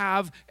don't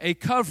have a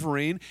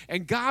covering.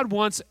 And God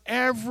wants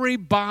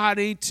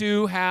everybody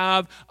to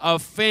have a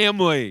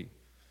family.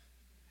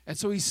 And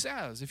so he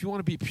says, if you want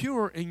to be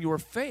pure in your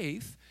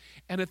faith,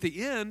 and at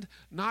the end,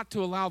 not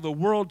to allow the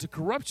world to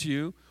corrupt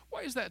you,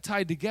 why is that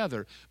tied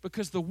together?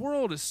 Because the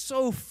world is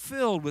so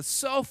filled with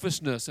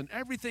selfishness, and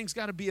everything's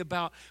got to be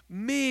about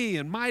me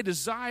and my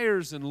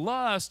desires and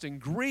lust and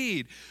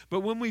greed. But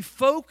when we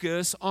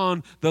focus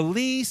on the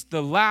least,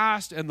 the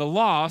last, and the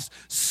lost,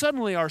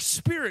 suddenly our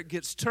spirit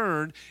gets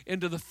turned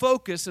into the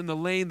focus in the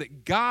lane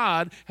that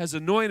God has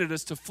anointed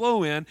us to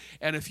flow in.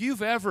 And if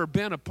you've ever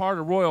been a part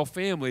of Royal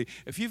Family,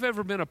 if you've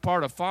ever been a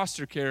part of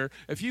foster care,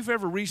 if you've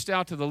ever reached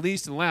out to the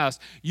least and last,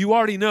 you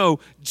already know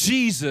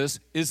Jesus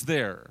is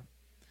there.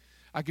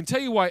 I can tell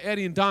you why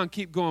Eddie and Don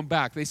keep going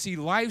back. They see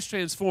lives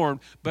transformed,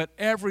 but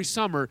every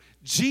summer,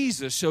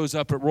 Jesus shows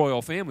up at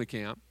Royal Family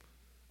Camp.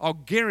 I'll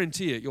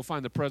guarantee it, you'll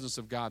find the presence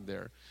of God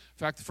there. In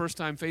fact, the first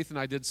time Faith and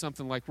I did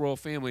something like Royal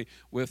Family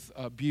with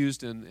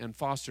abused and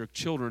foster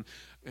children,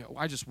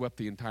 I just wept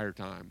the entire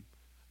time.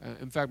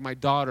 In fact, my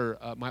daughter,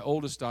 my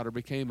oldest daughter,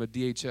 became a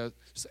DHS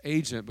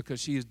agent because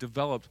she has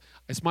developed,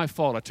 it's my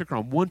fault, I took her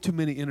on one too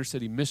many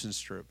inner-city missions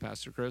trip,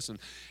 Pastor Chris, and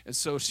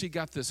so she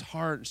got this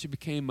heart, and she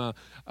became,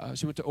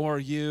 she went to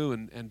ORU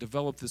and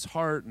developed this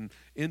heart and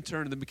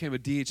interned and then became a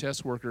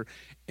DHS worker,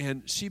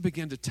 and she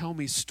began to tell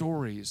me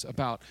stories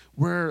about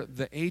where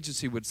the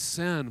agency would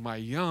send my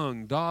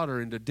young daughter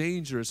into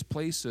dangerous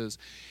places,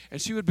 and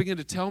she would begin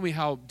to tell me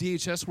how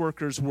DHS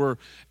workers were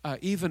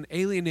even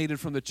alienated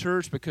from the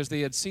church because they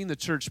had seen the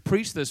church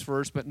preach this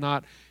verse but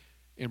not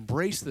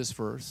embrace this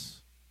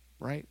verse,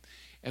 right?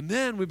 And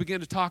then we begin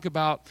to talk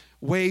about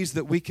ways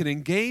that we can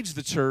engage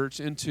the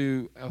church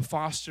into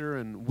foster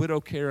and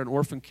widow care and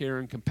orphan care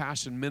and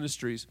compassion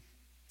ministries.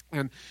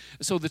 And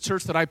so the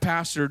church that I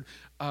pastored,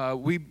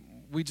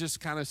 we just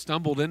kind of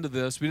stumbled into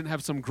this. We didn't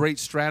have some great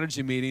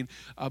strategy meeting,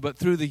 but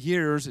through the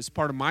years, it's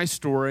part of my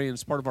story and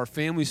it's part of our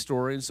family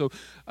story. And so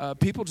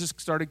people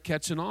just started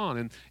catching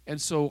on.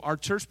 And so our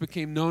church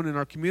became known in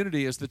our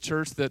community as the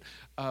church that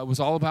was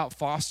all about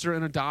foster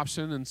and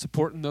adoption and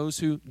supporting those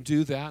who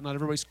do that. Not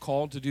everybody's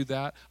called to do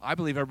that. I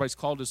believe everybody's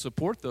called to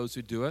support those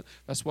who do it.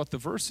 That's what the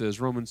verse is,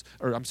 James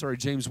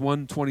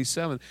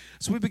 1:27.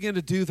 So we began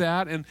to do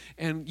that,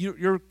 and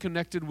you're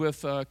connected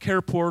with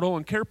Care Portal,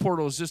 and Care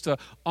Portal is just an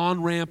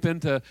on-ramp into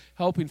into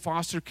helping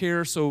foster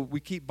care so we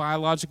keep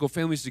biological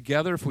families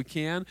together if we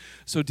can.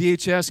 So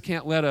DHS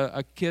can't let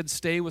a kid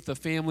stay with the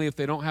family if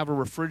they don't have a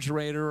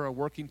refrigerator or a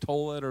working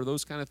toilet or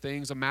those kind of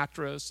things, a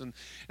mattress. And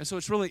so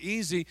it's really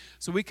easy.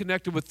 So we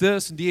connected with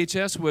this, and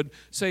DHS would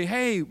say,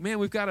 hey, man,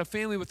 we've got a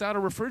family without a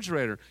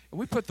refrigerator. And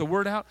we put the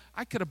word out.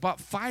 I could have bought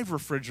 5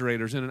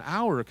 refrigerators in an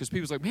hour because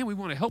people's like, man, we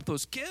want to help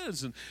those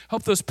kids and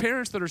help those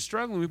parents that are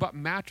struggling. We bought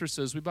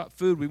mattresses. We bought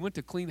food. We went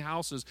to clean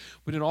houses.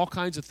 We did all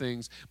kinds of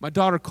things. My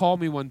daughter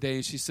called me one day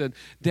and she said,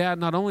 Dad,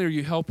 not only are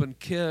you helping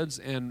kids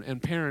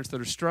and parents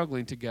that are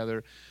struggling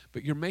together,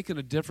 but you're making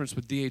a difference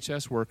with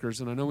DHS workers,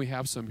 and I know we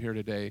have some here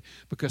today,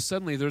 because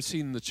suddenly they're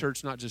seeing the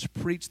church not just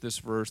preach this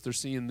verse, they're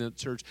seeing the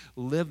church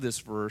live this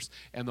verse,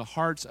 and the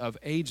hearts of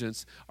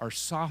agents are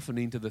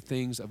softening to the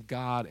things of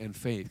God and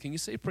faith. Can you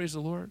say praise the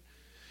Lord?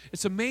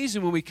 It's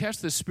amazing when we catch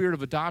the spirit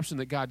of adoption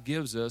that God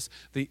gives us,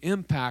 the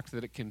impact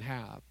that it can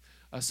have.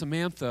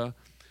 Samantha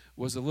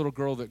was a little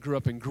girl that grew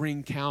up in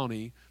Greene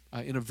County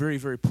in a very,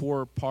 very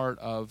poor part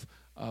of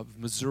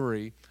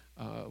Missouri.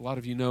 A lot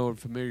of you know and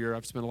familiar.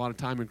 I've spent a lot of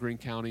time in Greene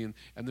County, and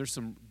there's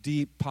some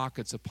deep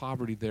pockets of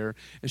poverty there.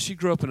 And she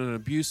grew up in an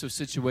abusive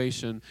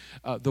situation.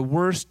 The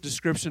worst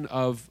description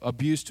of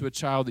abuse to a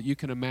child that you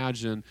can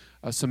imagine,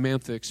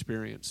 Samantha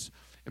experienced.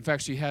 In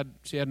fact, she had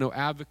no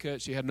advocate.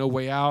 She had no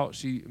way out.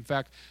 She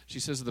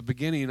says at the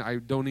beginning, I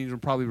don't even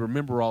probably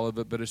remember all of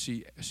it, but as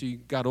she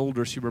got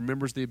older, she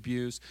remembers the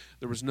abuse.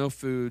 There was no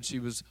food. She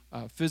was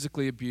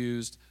physically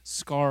abused,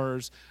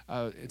 scars.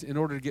 In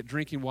order to get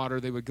drinking water,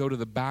 they would go to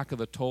the back of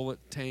the toilet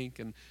tank,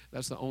 and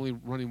that's the only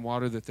running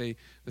water that they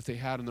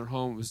had in their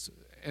home.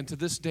 And to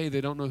this day, they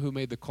don't know who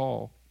made the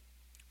call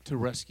to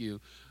rescue.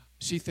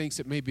 She thinks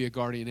it may be a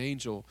guardian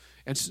angel.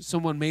 And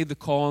someone made the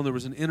call, and there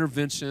was an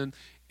intervention,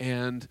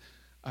 and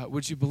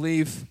would you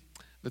believe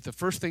that the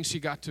first thing she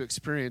got to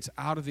experience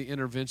out of the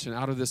intervention,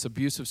 out of this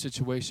abusive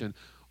situation,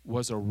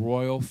 was a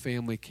Royal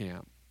Family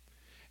Camp?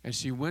 And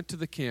she went to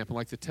the camp, and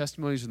like the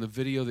testimonies in the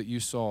video that you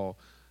saw,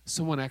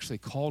 someone actually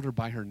called her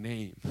by her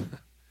name.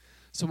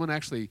 Someone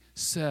actually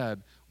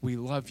said, we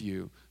love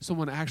you.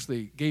 Someone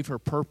actually gave her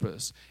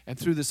purpose. And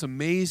through this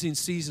amazing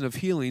season of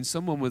healing,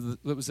 someone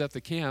that was at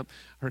the camp,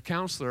 her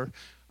counselor,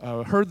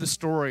 heard the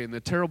story and the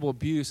terrible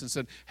abuse and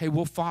said, hey,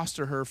 we'll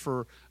foster her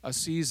for a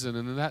season.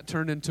 And then that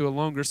turned into a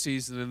longer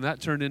season, and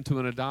that turned into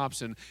an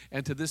adoption.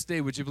 And to this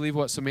day, would you believe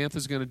what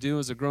Samantha's going to do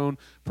as a grown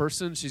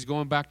person? She's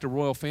going back to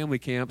Royal Family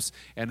Camps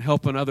and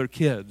helping other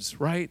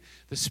kids, right?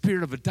 The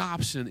spirit of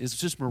adoption is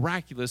just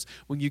miraculous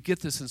when you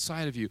get this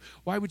inside of you.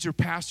 Why would your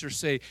pastor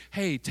say,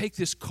 hey, take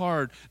this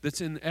card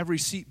that's in every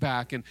seat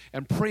back and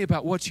pray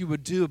about what you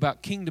would do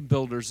about Kingdom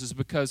Builders? Is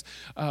because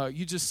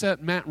you just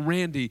sent Matt and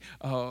Randy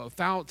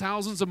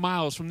thousands of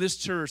miles from this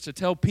church to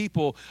tell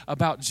people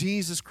about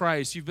Jesus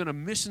Christ. You've been a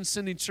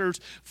mission-sending church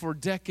for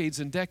decades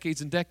and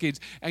decades and decades,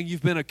 and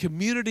you've been a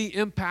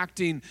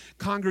community-impacting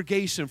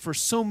congregation for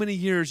so many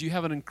years. You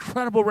have an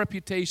incredible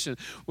reputation.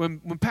 When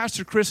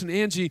Pastor Chris and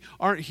Angie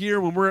aren't here,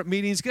 when we're at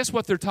meetings, guess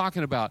what they're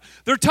talking about?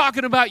 They're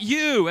talking about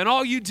you and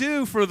all you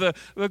do for the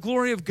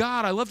glory of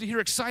God. I love to hear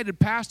excited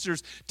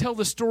pastors tell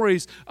the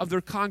stories of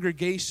their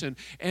congregation,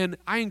 and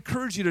I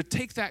encourage you to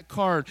take that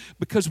card,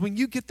 because when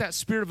you get that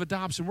spirit of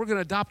adoption, we're going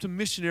to adopt a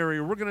missionary,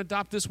 or we're going to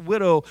adopt this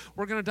widow,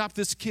 we're going to adopt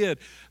this kid.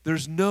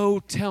 There's no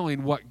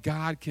telling what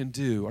God can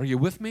do. Are you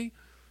with me?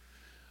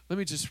 Let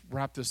me just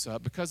wrap this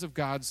up. Because of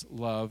God's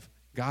love,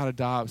 God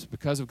adopts.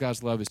 Because of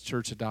God's love, His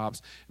church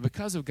adopts. And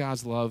because of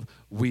God's love,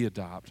 we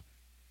adopt.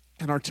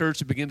 And our church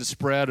had begun to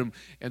spread,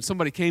 and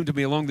somebody came to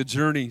me along the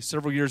journey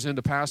several years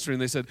into pastoring,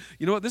 and they said,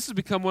 you know what, this has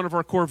become one of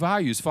our core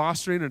values,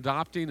 fostering,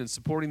 adopting, and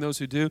supporting those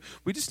who do.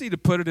 We just need to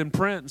put it in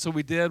print. And so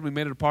we did. We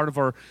made it a part of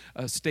our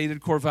stated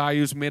core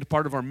values. We made it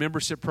part of our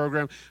membership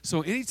program.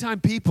 So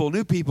anytime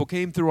new people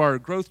came through our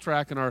growth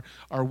track and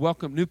our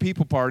welcome new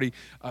people party,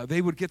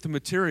 they would get the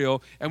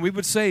material, and we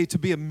would say, to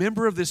be a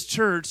member of this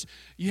church,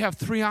 you have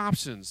 3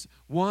 options.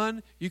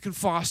 1, you can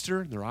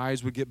foster, and their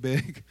eyes would get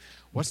big.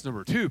 What's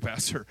number 2,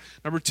 Pastor?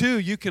 Number 2,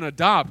 you can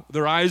adopt.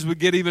 Their eyes would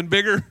get even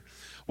bigger.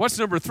 What's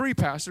number 3,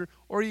 Pastor?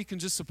 Or you can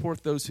just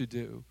support those who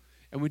do.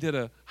 And we did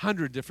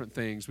 100 different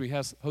things. We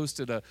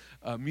hosted a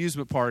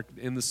amusement park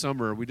in the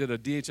summer. We did a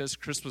DHS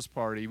Christmas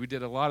party. We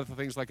did a lot of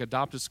things like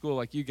Adopt a School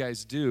like you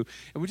guys do.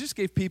 And we just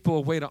gave people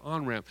a way to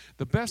on-ramp.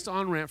 The best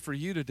on-ramp for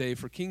you today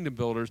for Kingdom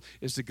Builders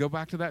is to go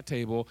back to that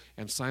table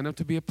and sign up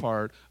to be a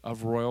part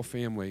of Royal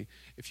Family.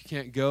 If you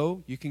can't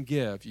go, you can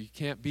give. You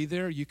can't be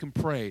there, you can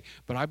pray.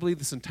 But I believe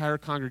this entire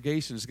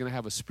congregation is going to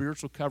have a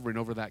spiritual covering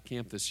over that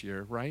camp this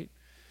year, right?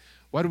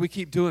 Why do we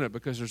keep doing it?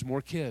 Because there's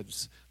more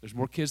kids. There's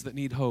more kids that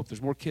need hope.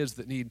 There's more kids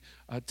that need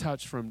a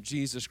touch from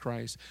Jesus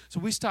Christ. So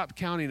we stopped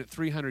counting at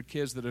 300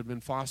 kids that have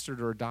been fostered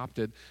or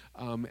adopted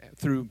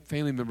through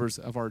family members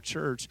of our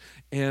church.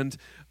 And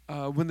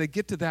when they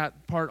get to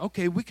that part,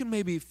 okay, we can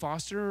maybe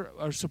foster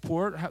or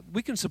support.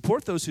 We can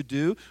support those who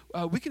do.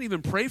 We can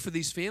even pray for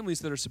these families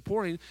that are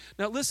supporting.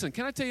 Now, listen,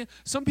 can I tell you,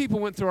 some people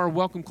went through our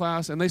welcome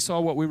class, and they saw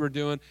what we were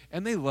doing,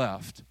 and they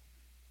left.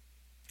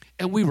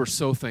 And we were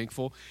so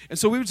thankful. And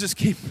so we would just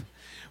keep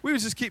we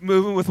would just keep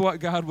moving with what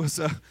God was,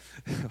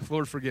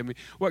 Lord forgive me,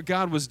 what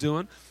God was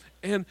doing.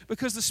 And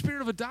because the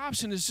spirit of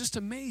adoption is just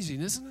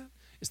amazing, isn't it?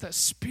 It's that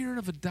spirit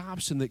of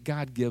adoption that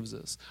God gives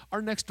us.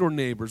 Our next-door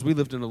neighbors, we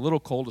lived in a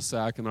little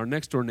cul-de-sac, and our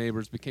next-door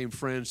neighbors became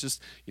friends,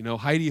 just,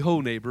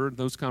 Heidi-ho neighbor,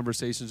 those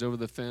conversations over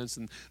the fence.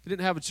 And they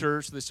didn't have a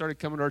church, so they started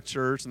coming to our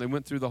church, and they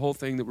went through the whole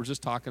thing that we're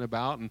just talking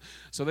about. And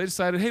so they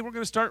decided, hey, we're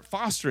going to start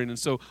fostering. And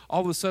so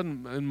all of a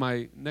sudden, in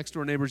my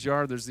next-door neighbor's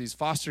yard, there's these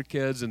foster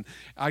kids, and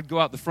I'd go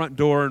out the front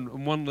door,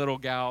 and one little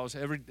gal,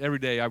 every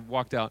day I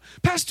walked out,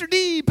 Pastor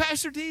D,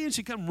 and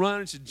she'd come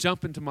run, and she'd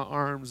jump into my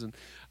arms, and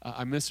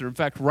I miss her. In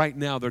fact, right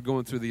now they're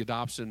going through the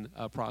adoption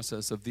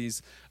process of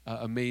these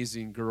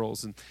amazing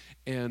girls.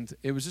 And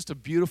it was just a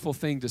beautiful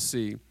thing to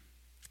see.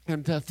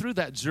 And through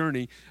that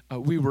journey,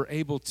 we were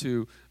able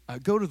to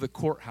go to the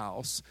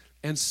courthouse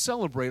and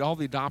celebrate all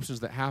the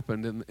adoptions that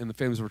happened in the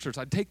families of our church.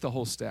 I'd take the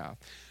whole staff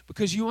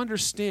because you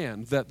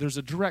understand that there's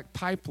a direct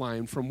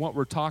pipeline from what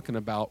we're talking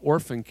about,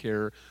 orphan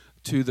care,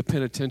 to the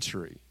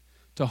penitentiary,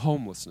 to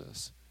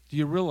homelessness. Do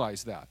you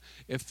realize that?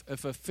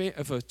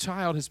 If a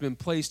child has been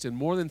placed in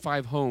more than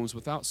 5 homes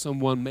without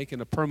someone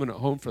making a permanent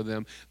home for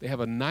them, they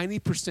have a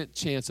 90%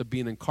 chance of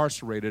being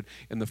incarcerated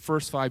in the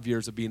first 5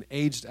 years of being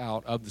aged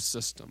out of the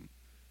system.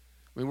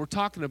 I mean, we're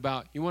talking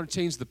about you want to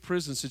change the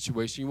prison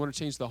situation, you want to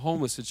change the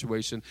homeless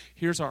situation,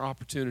 here's our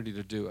opportunity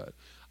to do it.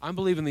 I'm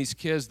believing these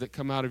kids that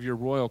come out of your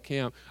Royal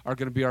Camp are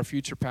going to be our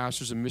future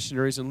pastors and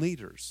missionaries and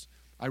leaders.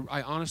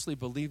 I honestly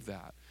believe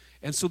that.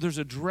 And so there's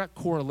a direct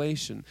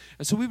correlation.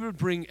 And so we would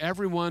bring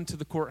everyone to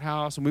the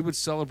courthouse, and we would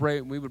celebrate,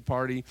 and we would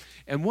party.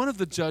 And one of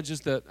the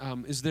judges that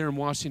is there in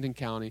Washington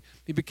County,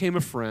 he became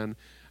a friend,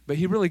 but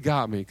he really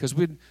got me because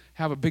we'd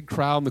have a big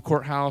crowd in the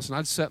courthouse, and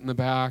I'd sit in the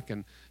back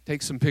and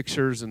take some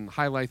pictures and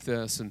highlight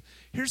this. And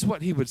here's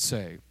what he would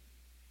say.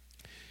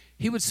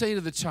 He would say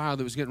to the child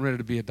that was getting ready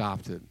to be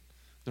adopted,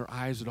 their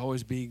eyes would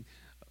always be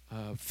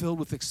filled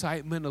with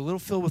excitement, a little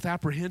filled with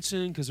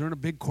apprehension because they're in a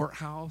big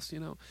courthouse,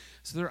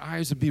 So their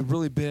eyes would be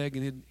really big,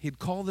 and he'd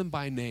call them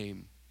by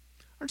name.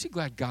 Aren't you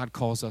glad God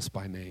calls us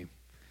by name?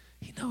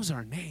 He knows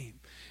our name.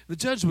 The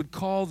judge would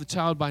call the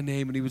child by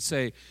name, and he would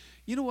say,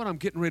 you know what I'm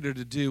getting ready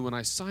to do when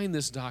I sign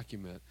this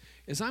document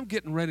is I'm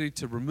getting ready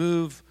to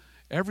remove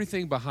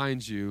everything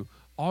behind you.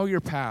 All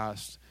your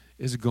past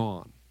is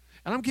gone.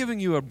 And I'm giving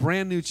you a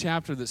brand new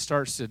chapter that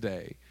starts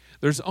today.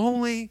 There's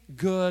only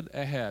good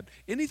ahead.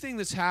 Anything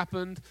that's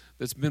happened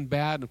that's been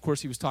bad, and of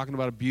course he was talking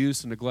about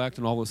abuse and neglect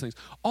and all those things,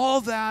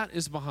 all that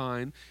is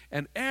behind,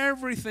 and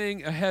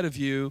everything ahead of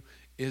you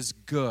is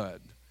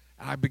good.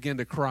 And I began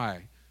to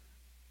cry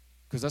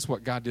because that's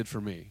what God did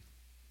for me.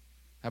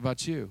 How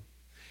about you?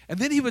 And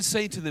then he would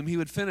say to them, he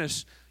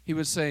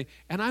would say,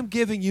 and I'm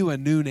giving you a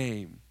new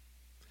name.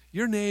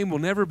 Your name will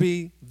never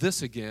be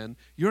this again.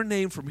 Your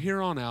name from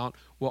here on out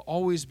will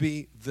always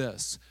be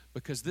this,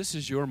 because this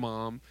is your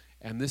mom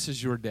and this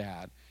is your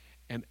dad.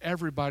 And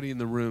everybody in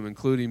the room,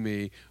 including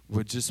me,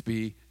 would just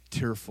be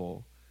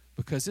tearful.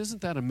 Because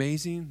isn't that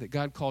amazing that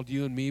God called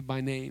you and me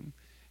by name?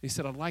 He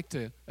said, I'd like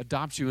to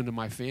adopt you into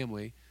my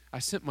family. I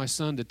sent my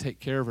son to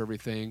take care of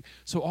everything.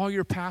 So all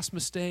your past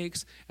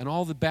mistakes and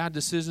all the bad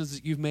decisions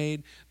that you've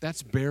made,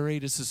 that's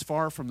buried. It's as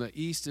far from the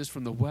east as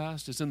from the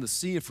west. It's in the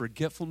sea of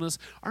forgetfulness.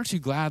 Aren't you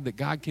glad that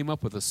God came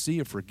up with a sea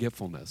of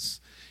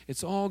forgetfulness?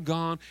 It's all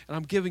gone, and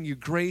I'm giving you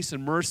grace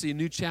and mercy and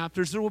new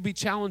chapters. There will be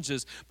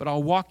challenges, but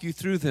I'll walk you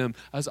through them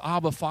as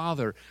Abba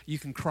Father. You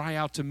can cry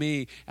out to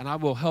me, and I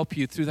will help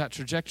you through that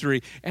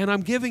trajectory. And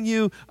I'm giving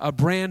you a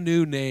brand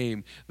new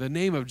name. The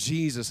name of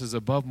Jesus is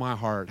above my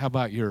heart. How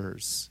about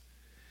yours?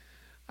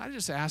 I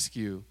just ask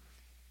you,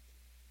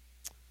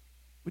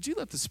 would you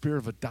let the spirit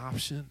of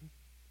adoption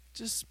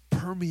just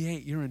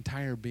permeate your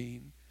entire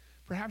being?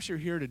 Perhaps you're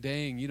here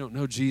today and you don't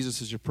know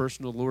Jesus as your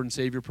personal Lord and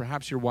Savior.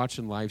 Perhaps you're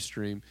watching live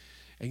stream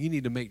and you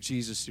need to make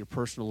Jesus your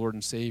personal Lord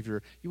and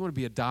Savior. You want to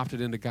be adopted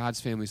into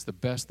God's family. It's the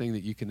best thing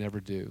that you can ever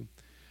do.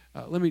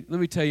 Let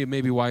me tell you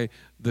maybe why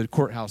the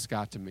courthouse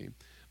got to me.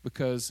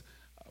 Because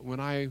when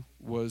I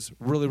was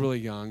really, really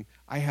young,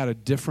 I had a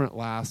different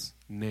last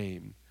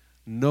name.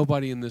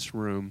 Nobody in this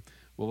room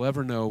will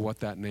ever know what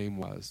that name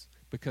was,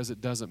 because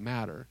it doesn't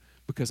matter,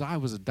 because I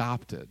was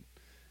adopted.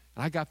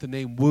 And I got the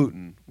name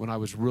Wooten when I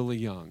was really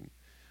young.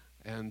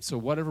 And so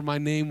whatever my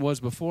name was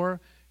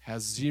before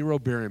has zero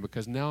bearing,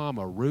 because now I'm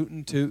a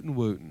rootin', tootin',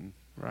 wootin',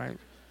 right?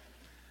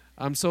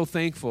 I'm so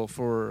thankful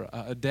for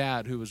a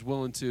dad who was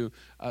willing to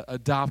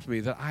adopt me,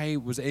 that I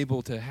was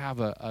able to have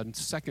a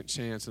second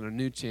chance and a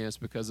new chance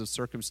because of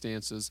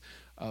circumstances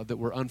that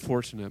were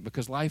unfortunate,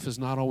 because life is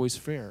not always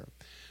fair.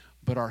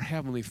 But our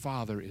Heavenly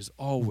Father is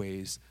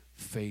always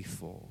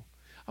faithful.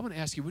 I'm going to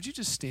ask you, would you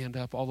just stand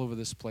up all over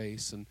this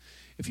place? And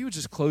if you would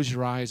just close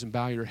your eyes and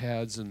bow your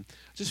heads and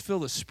just feel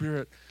the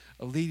Spirit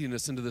leading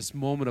us into this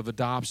moment of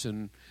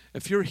adoption.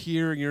 If you're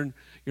here and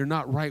you're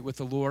not right with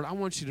the Lord, I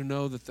want you to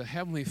know that the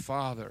Heavenly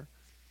Father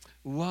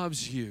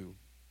loves you.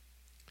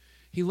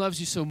 He loves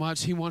you so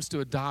much, he wants to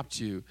adopt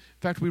you. In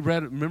fact,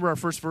 remember our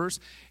first verse?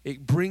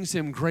 It brings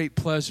him great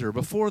pleasure.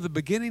 Before the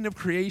beginning of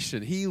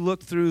creation, he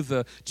looked through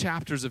the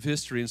chapters of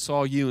history and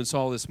saw you and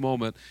saw this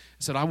moment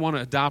and said, I want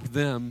to adopt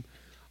them.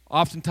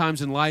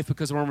 Oftentimes in life,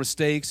 because of our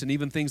mistakes and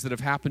even things that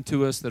have happened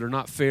to us that are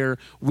not fair,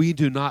 we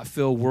do not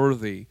feel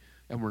worthy,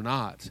 and we're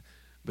not.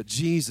 But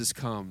Jesus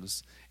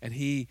comes, and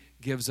he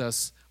gives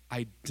us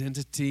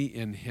identity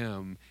in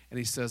him, and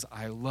he says,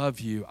 I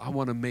love you. I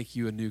want to make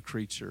you a new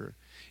creature.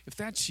 If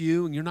that's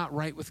you and you're not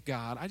right with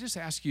God, I just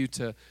ask you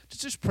to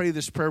just pray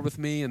this prayer with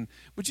me. And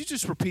would you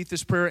just repeat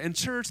this prayer? And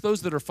church,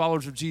 those that are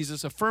followers of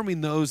Jesus,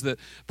 affirming those that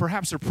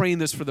perhaps are praying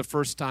this for the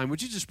first time,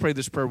 would you just pray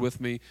this prayer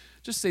with me?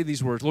 Just say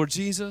these words. Lord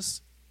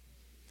Jesus,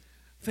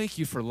 thank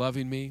you for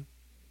loving me.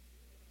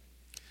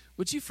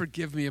 Would you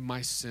forgive me of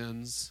my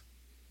sins?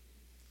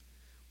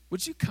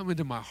 Would you come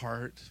into my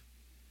heart?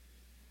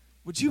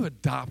 Would you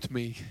adopt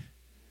me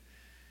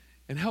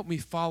and help me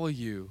follow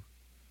you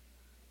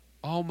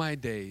all my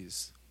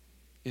days?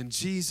 In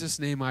Jesus'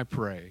 name I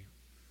pray.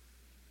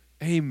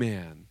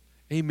 Amen.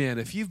 Amen.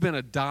 If you've been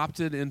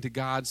adopted into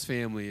God's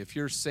family, if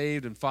you're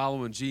saved and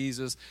following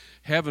Jesus,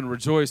 heaven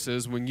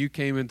rejoices when you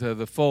came into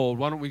the fold.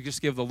 Why don't we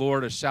just give the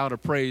Lord a shout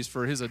of praise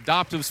for his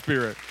adoptive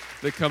spirit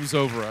that comes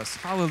over us.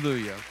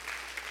 Hallelujah.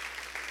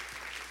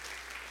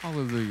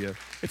 Hallelujah.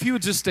 If you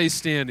would just stay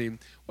standing,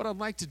 what I'd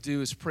like to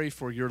do is pray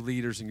for your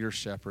leaders and your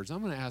shepherds.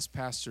 I'm going to ask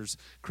Pastors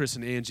Chris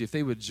and Angie if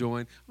they would join.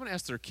 I'm going to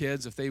ask their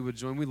kids if they would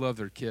join. We love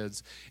their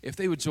kids. If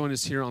they would join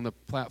us here on the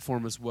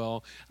platform as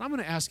well. And I'm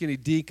going to ask any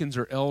deacons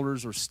or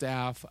elders or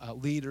staff,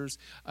 leaders,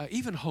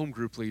 even home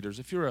group leaders.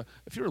 If you're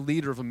a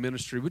leader of a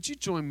ministry, would you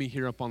join me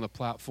here up on the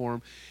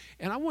platform?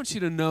 And I want you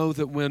to know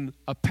that when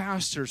a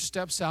pastor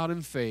steps out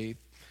in faith,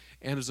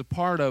 and as a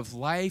part of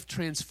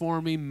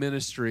life-transforming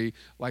ministry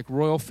like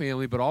Royal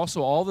Family, but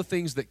also all the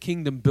things that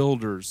Kingdom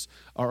Builders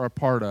are a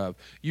part of.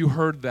 You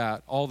heard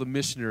that, all the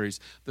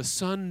missionaries. The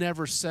sun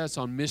never sets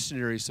on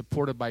missionaries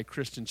supported by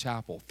Christian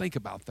Chapel. Think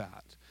about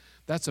that.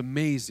 That's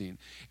amazing.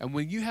 And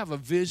when you have a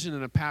vision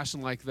and a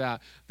passion like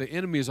that, the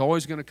enemy is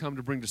always going to come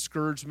to bring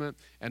discouragement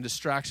and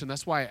distraction.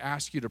 That's why I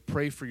ask you to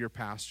pray for your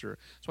pastor.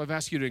 So I've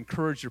asked you to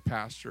encourage your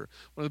pastor.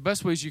 One of the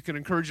best ways you can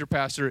encourage your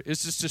pastor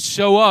is just to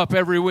show up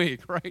every week,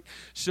 right?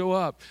 Show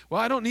up.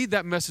 Well, I don't need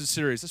that message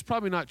series. That's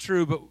probably not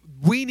true, but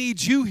we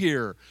need you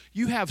here.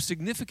 You have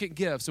significant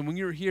gifts, and when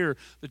you're here,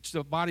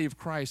 the body of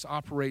Christ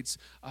operates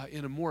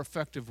in a more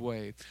effective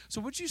way.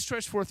 So would you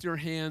stretch forth your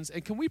hands,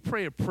 and can we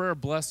pray a prayer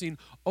blessing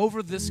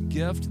over this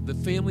gift, the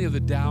family of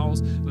the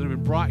Dows that have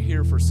been brought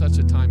here for such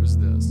a time as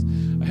this.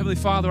 Heavenly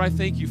Father, I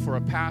thank you for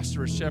a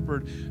pastor, a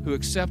shepherd who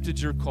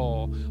accepted your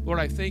call. Lord,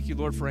 I thank you,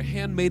 Lord, for a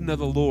handmaiden of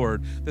the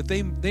Lord, that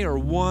they are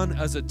one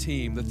as a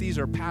team, that these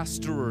are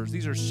pastors,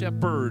 these are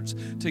shepherds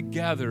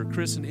together,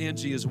 Chris and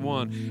Angie as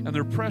one, and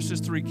their precious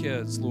 3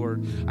 kids,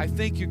 Lord. I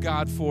thank you,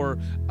 God, for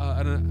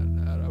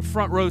a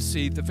front row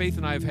seat that Faith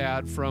and I have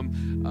had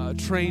from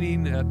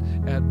training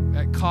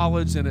at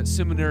college and at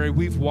seminary.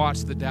 We've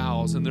watched the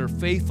Dows, and their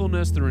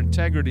faithfulness, their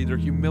integrity, their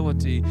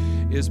humility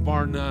is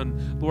bar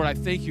none. Lord, I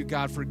thank you,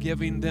 God, for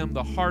giving them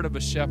the heart of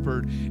a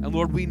shepherd. And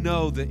Lord, we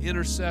know the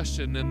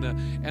intercession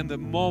and the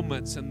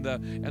moments and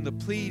the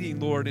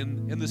pleading, Lord,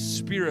 in the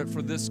spirit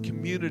for this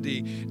community.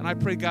 And I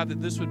pray, God,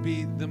 that this would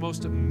be the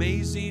most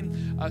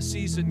amazing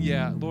season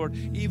yet. Lord,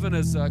 even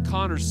as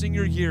Connor's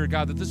senior year,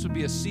 God, that this would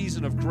be a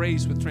season of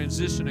grace with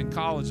transition in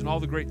college and all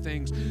the great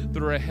things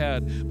that are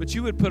ahead. But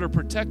you would put a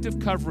protective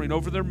covering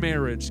over their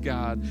marriage,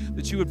 God,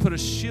 that you would put a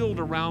shield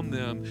around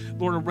them,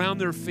 Lord, around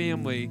their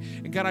family.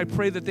 And God, I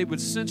pray that they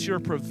would sense your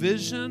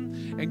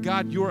provision and,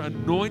 God, your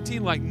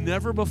anointing like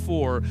never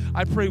before.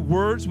 I pray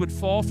words would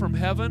fall from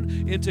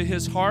heaven into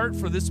his heart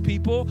for this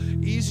people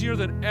easier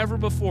than ever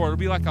before. It'll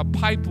be like a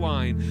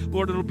pipeline.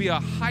 Lord, it'll be a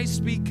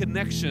high-speed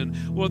connection,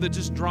 Lord, that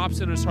just drops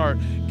in his heart.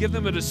 Give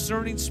them a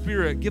discerning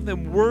spirit. Give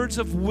them words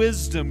of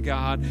wisdom,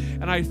 God.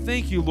 And I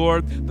thank you,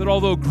 Lord, that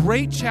although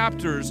great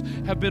chapters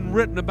have been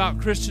written about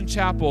Christian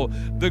Chapel,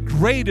 the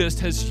greatest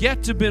has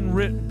yet to be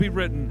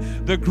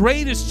written. The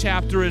greatest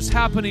chapter is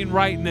happening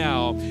right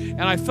now.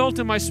 And I felt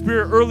in my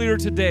spirit earlier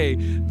today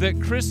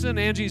that Chris and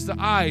Angie's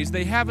eyes,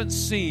 they haven't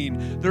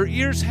seen, their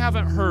ears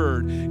haven't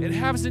heard, it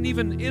hasn't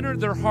even entered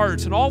their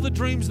hearts, and all the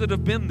dreams that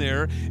have been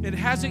there, it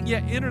hasn't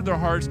yet entered their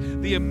hearts,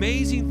 the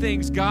amazing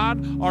things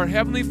God, our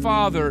Heavenly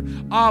Father,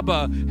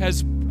 Abba,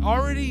 has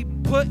already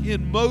put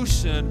in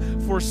motion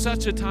for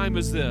such a time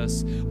as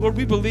this. Lord,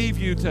 we believe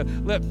you to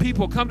let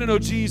people come to know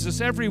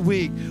Jesus every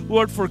week.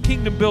 Lord, for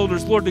Kingdom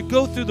Builders, Lord, to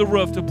go through the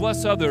roof to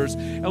bless others.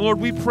 And Lord,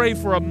 we pray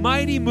for a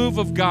mighty move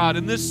of God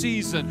in this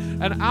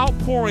season, an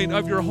outpouring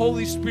of your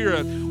Holy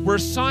Spirit where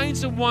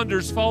signs and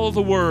wonders follow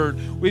the word.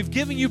 We've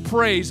given you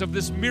praise of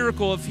this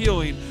miracle of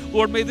healing.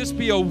 Lord, may this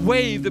be a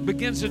wave that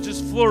begins to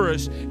just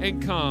flourish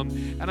and come.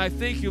 And I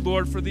thank you,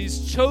 Lord, for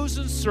these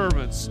chosen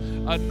servants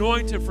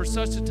anointed for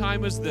such a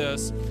time as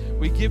this.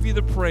 We give you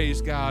the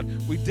praise,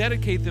 God. We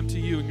dedicate them to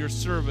you in your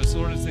service,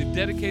 Lord, as they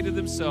dedicated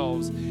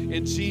themselves.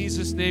 In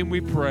Jesus' name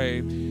we pray.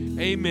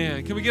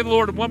 Amen. Can we give the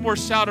Lord one more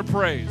shout of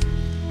praise?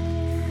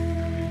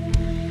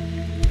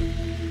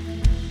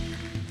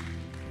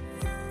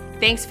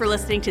 Thanks for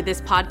listening to this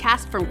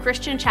podcast from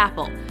Christian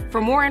Chapel. For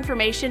more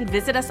information,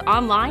 visit us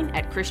online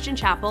at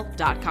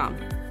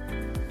christianchapel.com.